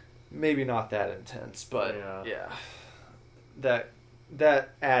maybe not that intense, but yeah. that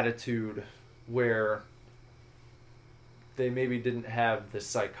attitude where they maybe didn't have the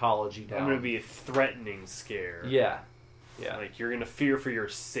psychology down. I'm going to be a threatening scare. Yeah. Like, you're going to fear for your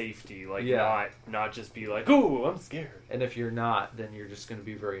safety. Like, Yeah. not just be like, oh, I'm scared. And if you're not, then you're just going to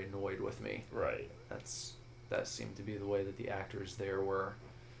be very annoyed with me. Right. That seemed to be the way that the actors there were.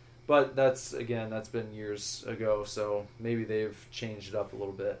 But that's been years ago, so maybe they've changed it up a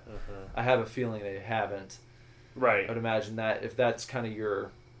little bit. Uh-huh. I have a feeling they haven't. Right. I'd imagine that if that's kind of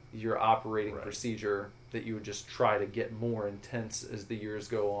your operating Right. procedure, that you would just try to get more intense as the years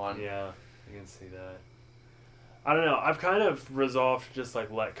go on. Yeah, I can see that. I don't know. I've kind of resolved to just, like,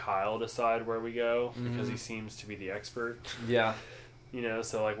 let Kyle decide where we go, because he seems to be the expert. Yeah. You know,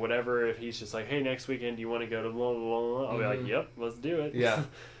 so, like, whatever, if he's just like, hey, next weekend, do you want to go to blah, blah, blah, I'll be like, yep, let's do it. Yeah.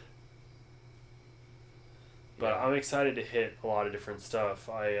 But I'm excited to hit a lot of different stuff.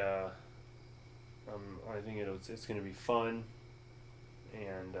 I think it's going to be fun,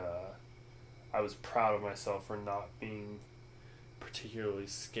 and I was proud of myself for not being particularly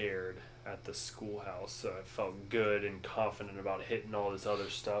scared at the schoolhouse, so I felt good and confident about hitting all this other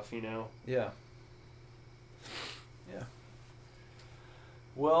stuff, you know? Yeah. Yeah.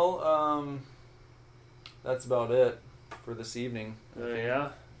 Well, that's about it for this evening. Yeah?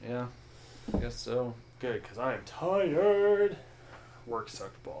 Yeah. I guess so. Good, because I am tired. Work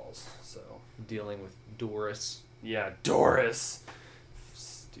sucked balls, so. Dealing with Doris. Yeah, Doris!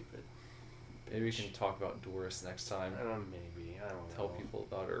 Stupid. Maybe we can talk about Doris next time. Maybe. I don't know. Tell people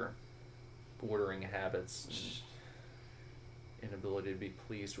about her ordering habits and inability to be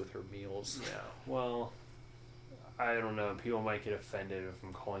pleased with her meals. Yeah, well, I don't know. People might get offended if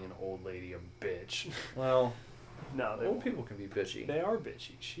I'm calling an old lady a bitch. Well, no, old people can be bitchy. They are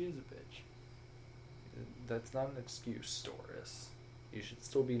bitchy. She is a bitch. That's not an excuse. Doris. You should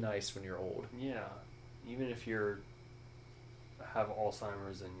still be nice when you're old. Yeah, even if you're have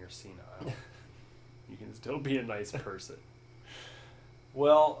Alzheimer's and you're senile, you can still be a nice person.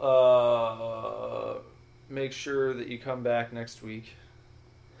 Well, make sure that you come back next week.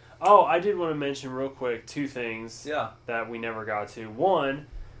 Oh, I did want to mention real quick 2 things that we never got to. One,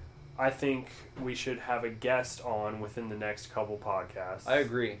 I think we should have a guest on within the next couple podcasts. I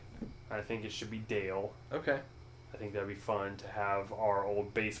agree. I think it should be Dale. Okay. I think that'd be fun to have our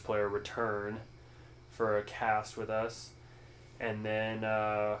old bass player return for a cast with us. And then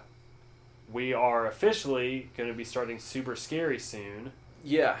we are officially going to be starting Super Scary soon.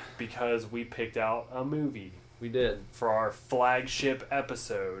 Yeah. Because we picked out a movie. We did. For our flagship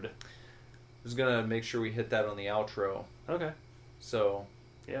episode. I was going to make sure we hit that on the outro. Okay. So.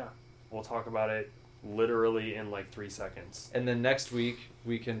 Yeah. We'll talk about it literally in like 3 seconds. And then next week,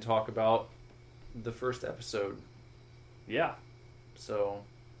 we can talk about the first episode. Yeah. So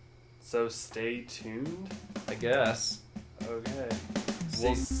stay tuned, I guess. Okay.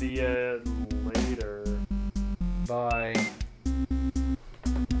 We'll see you later. Bye.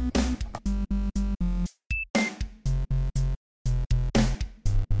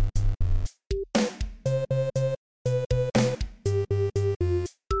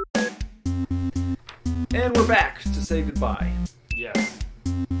 And we're back to say goodbye. Yes. I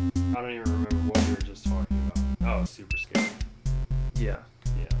don't even remember what we were just talking about. Oh, Super Scary. Yeah.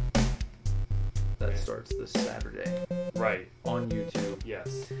 Yeah. That starts this Saturday. Right. On YouTube.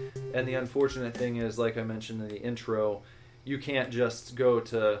 Yes. And the unfortunate thing is, like I mentioned in the intro, you can't just go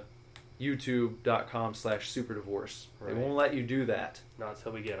to youtube.com/superdivorce. They won't let you do that. Not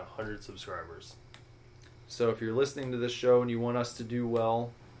until we get 100 subscribers. So if you're listening to this show and you want us to do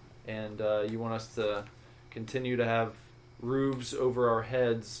well, and you want us to continue to have roofs over our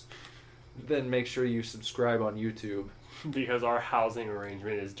heads, then make sure you subscribe on YouTube. Because our housing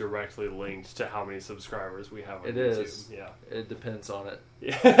arrangement is directly linked to how many subscribers we have on YouTube. It is. Yeah. It depends on it.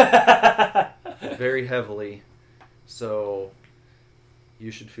 Yeah. Very heavily. So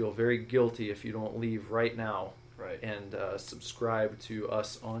you should feel very guilty if you don't leave right now. Right. And subscribe to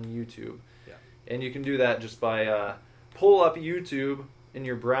us on YouTube. Yeah. And you can do that just by pull up YouTube in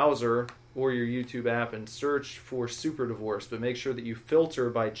your browser or your YouTube app and search for Super Divorce, but make sure that you filter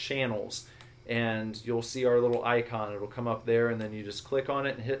by channels, and you'll see our little icon. It'll come up there, and then you just click on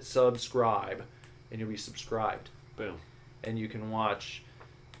it and hit subscribe, and you'll be subscribed. Boom. And you can watch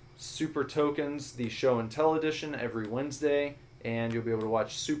Super Tokens, the show and tell edition, every Wednesday, and you'll be able to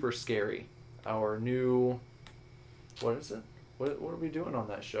watch Super Scary, our new... What is it? What are we doing on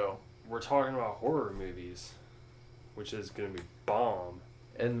that show? We're talking about horror movies, which is going to be bomb.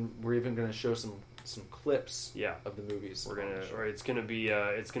 And we're even going to show some clips of the movies. It's going to be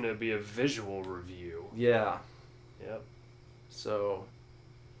a visual review. Yeah. Yep. So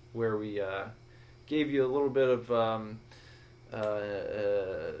where we gave you a little bit of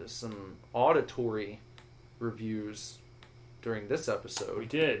some auditory reviews during this episode. We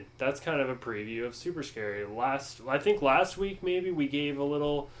did. That's kind of a preview of Super Scary. I think last week maybe we gave a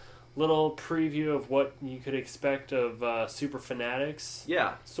little preview of what you could expect of Super Fanatics.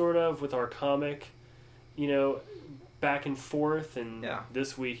 Yeah. Sort of, with our comic, back and forth. And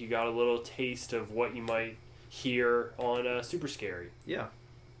this week you got a little taste of what you might hear on Super Scary. Yeah.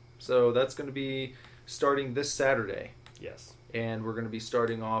 So that's going to be starting this Saturday. Yes. And we're going to be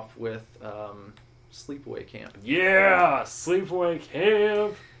starting off with Sleepaway Camp. Yeah! Sleepaway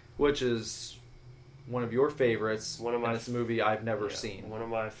Camp! Which is one of your favorites. And it's a movie I've never seen. One of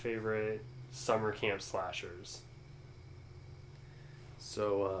my favorite summer camp slashers.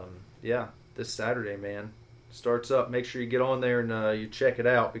 So, this Saturday, man. Starts up. Make sure you get on there and you check it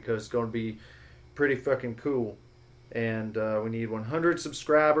out because it's going to be pretty fucking cool. And we need 100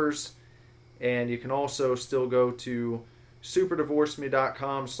 subscribers. And you can also still go to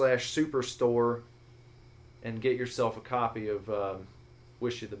superdivorceme.com/superstore and get yourself a copy of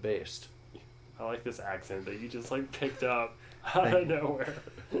Wish You the Best. I like this accent that you just picked up out of nowhere.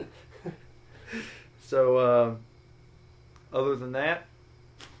 So, other than that,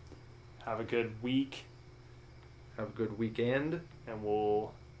 have a good week. Have a good weekend. And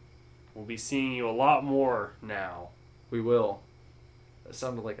we'll be seeing you a lot more now. We will. That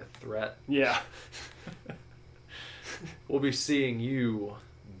sounded like a threat. Yeah. We'll be seeing you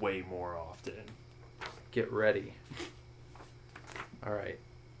way more often. Get ready. All right.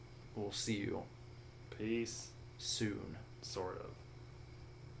 We'll see you. Peace. Soon. Sort of.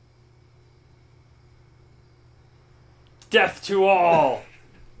 Death to all!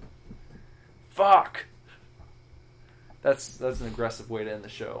 Fuck! That's an aggressive way to end the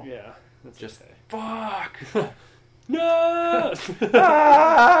show. Yeah. That's just okay. Fuck! No!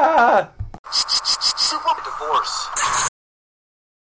 Super Divorce.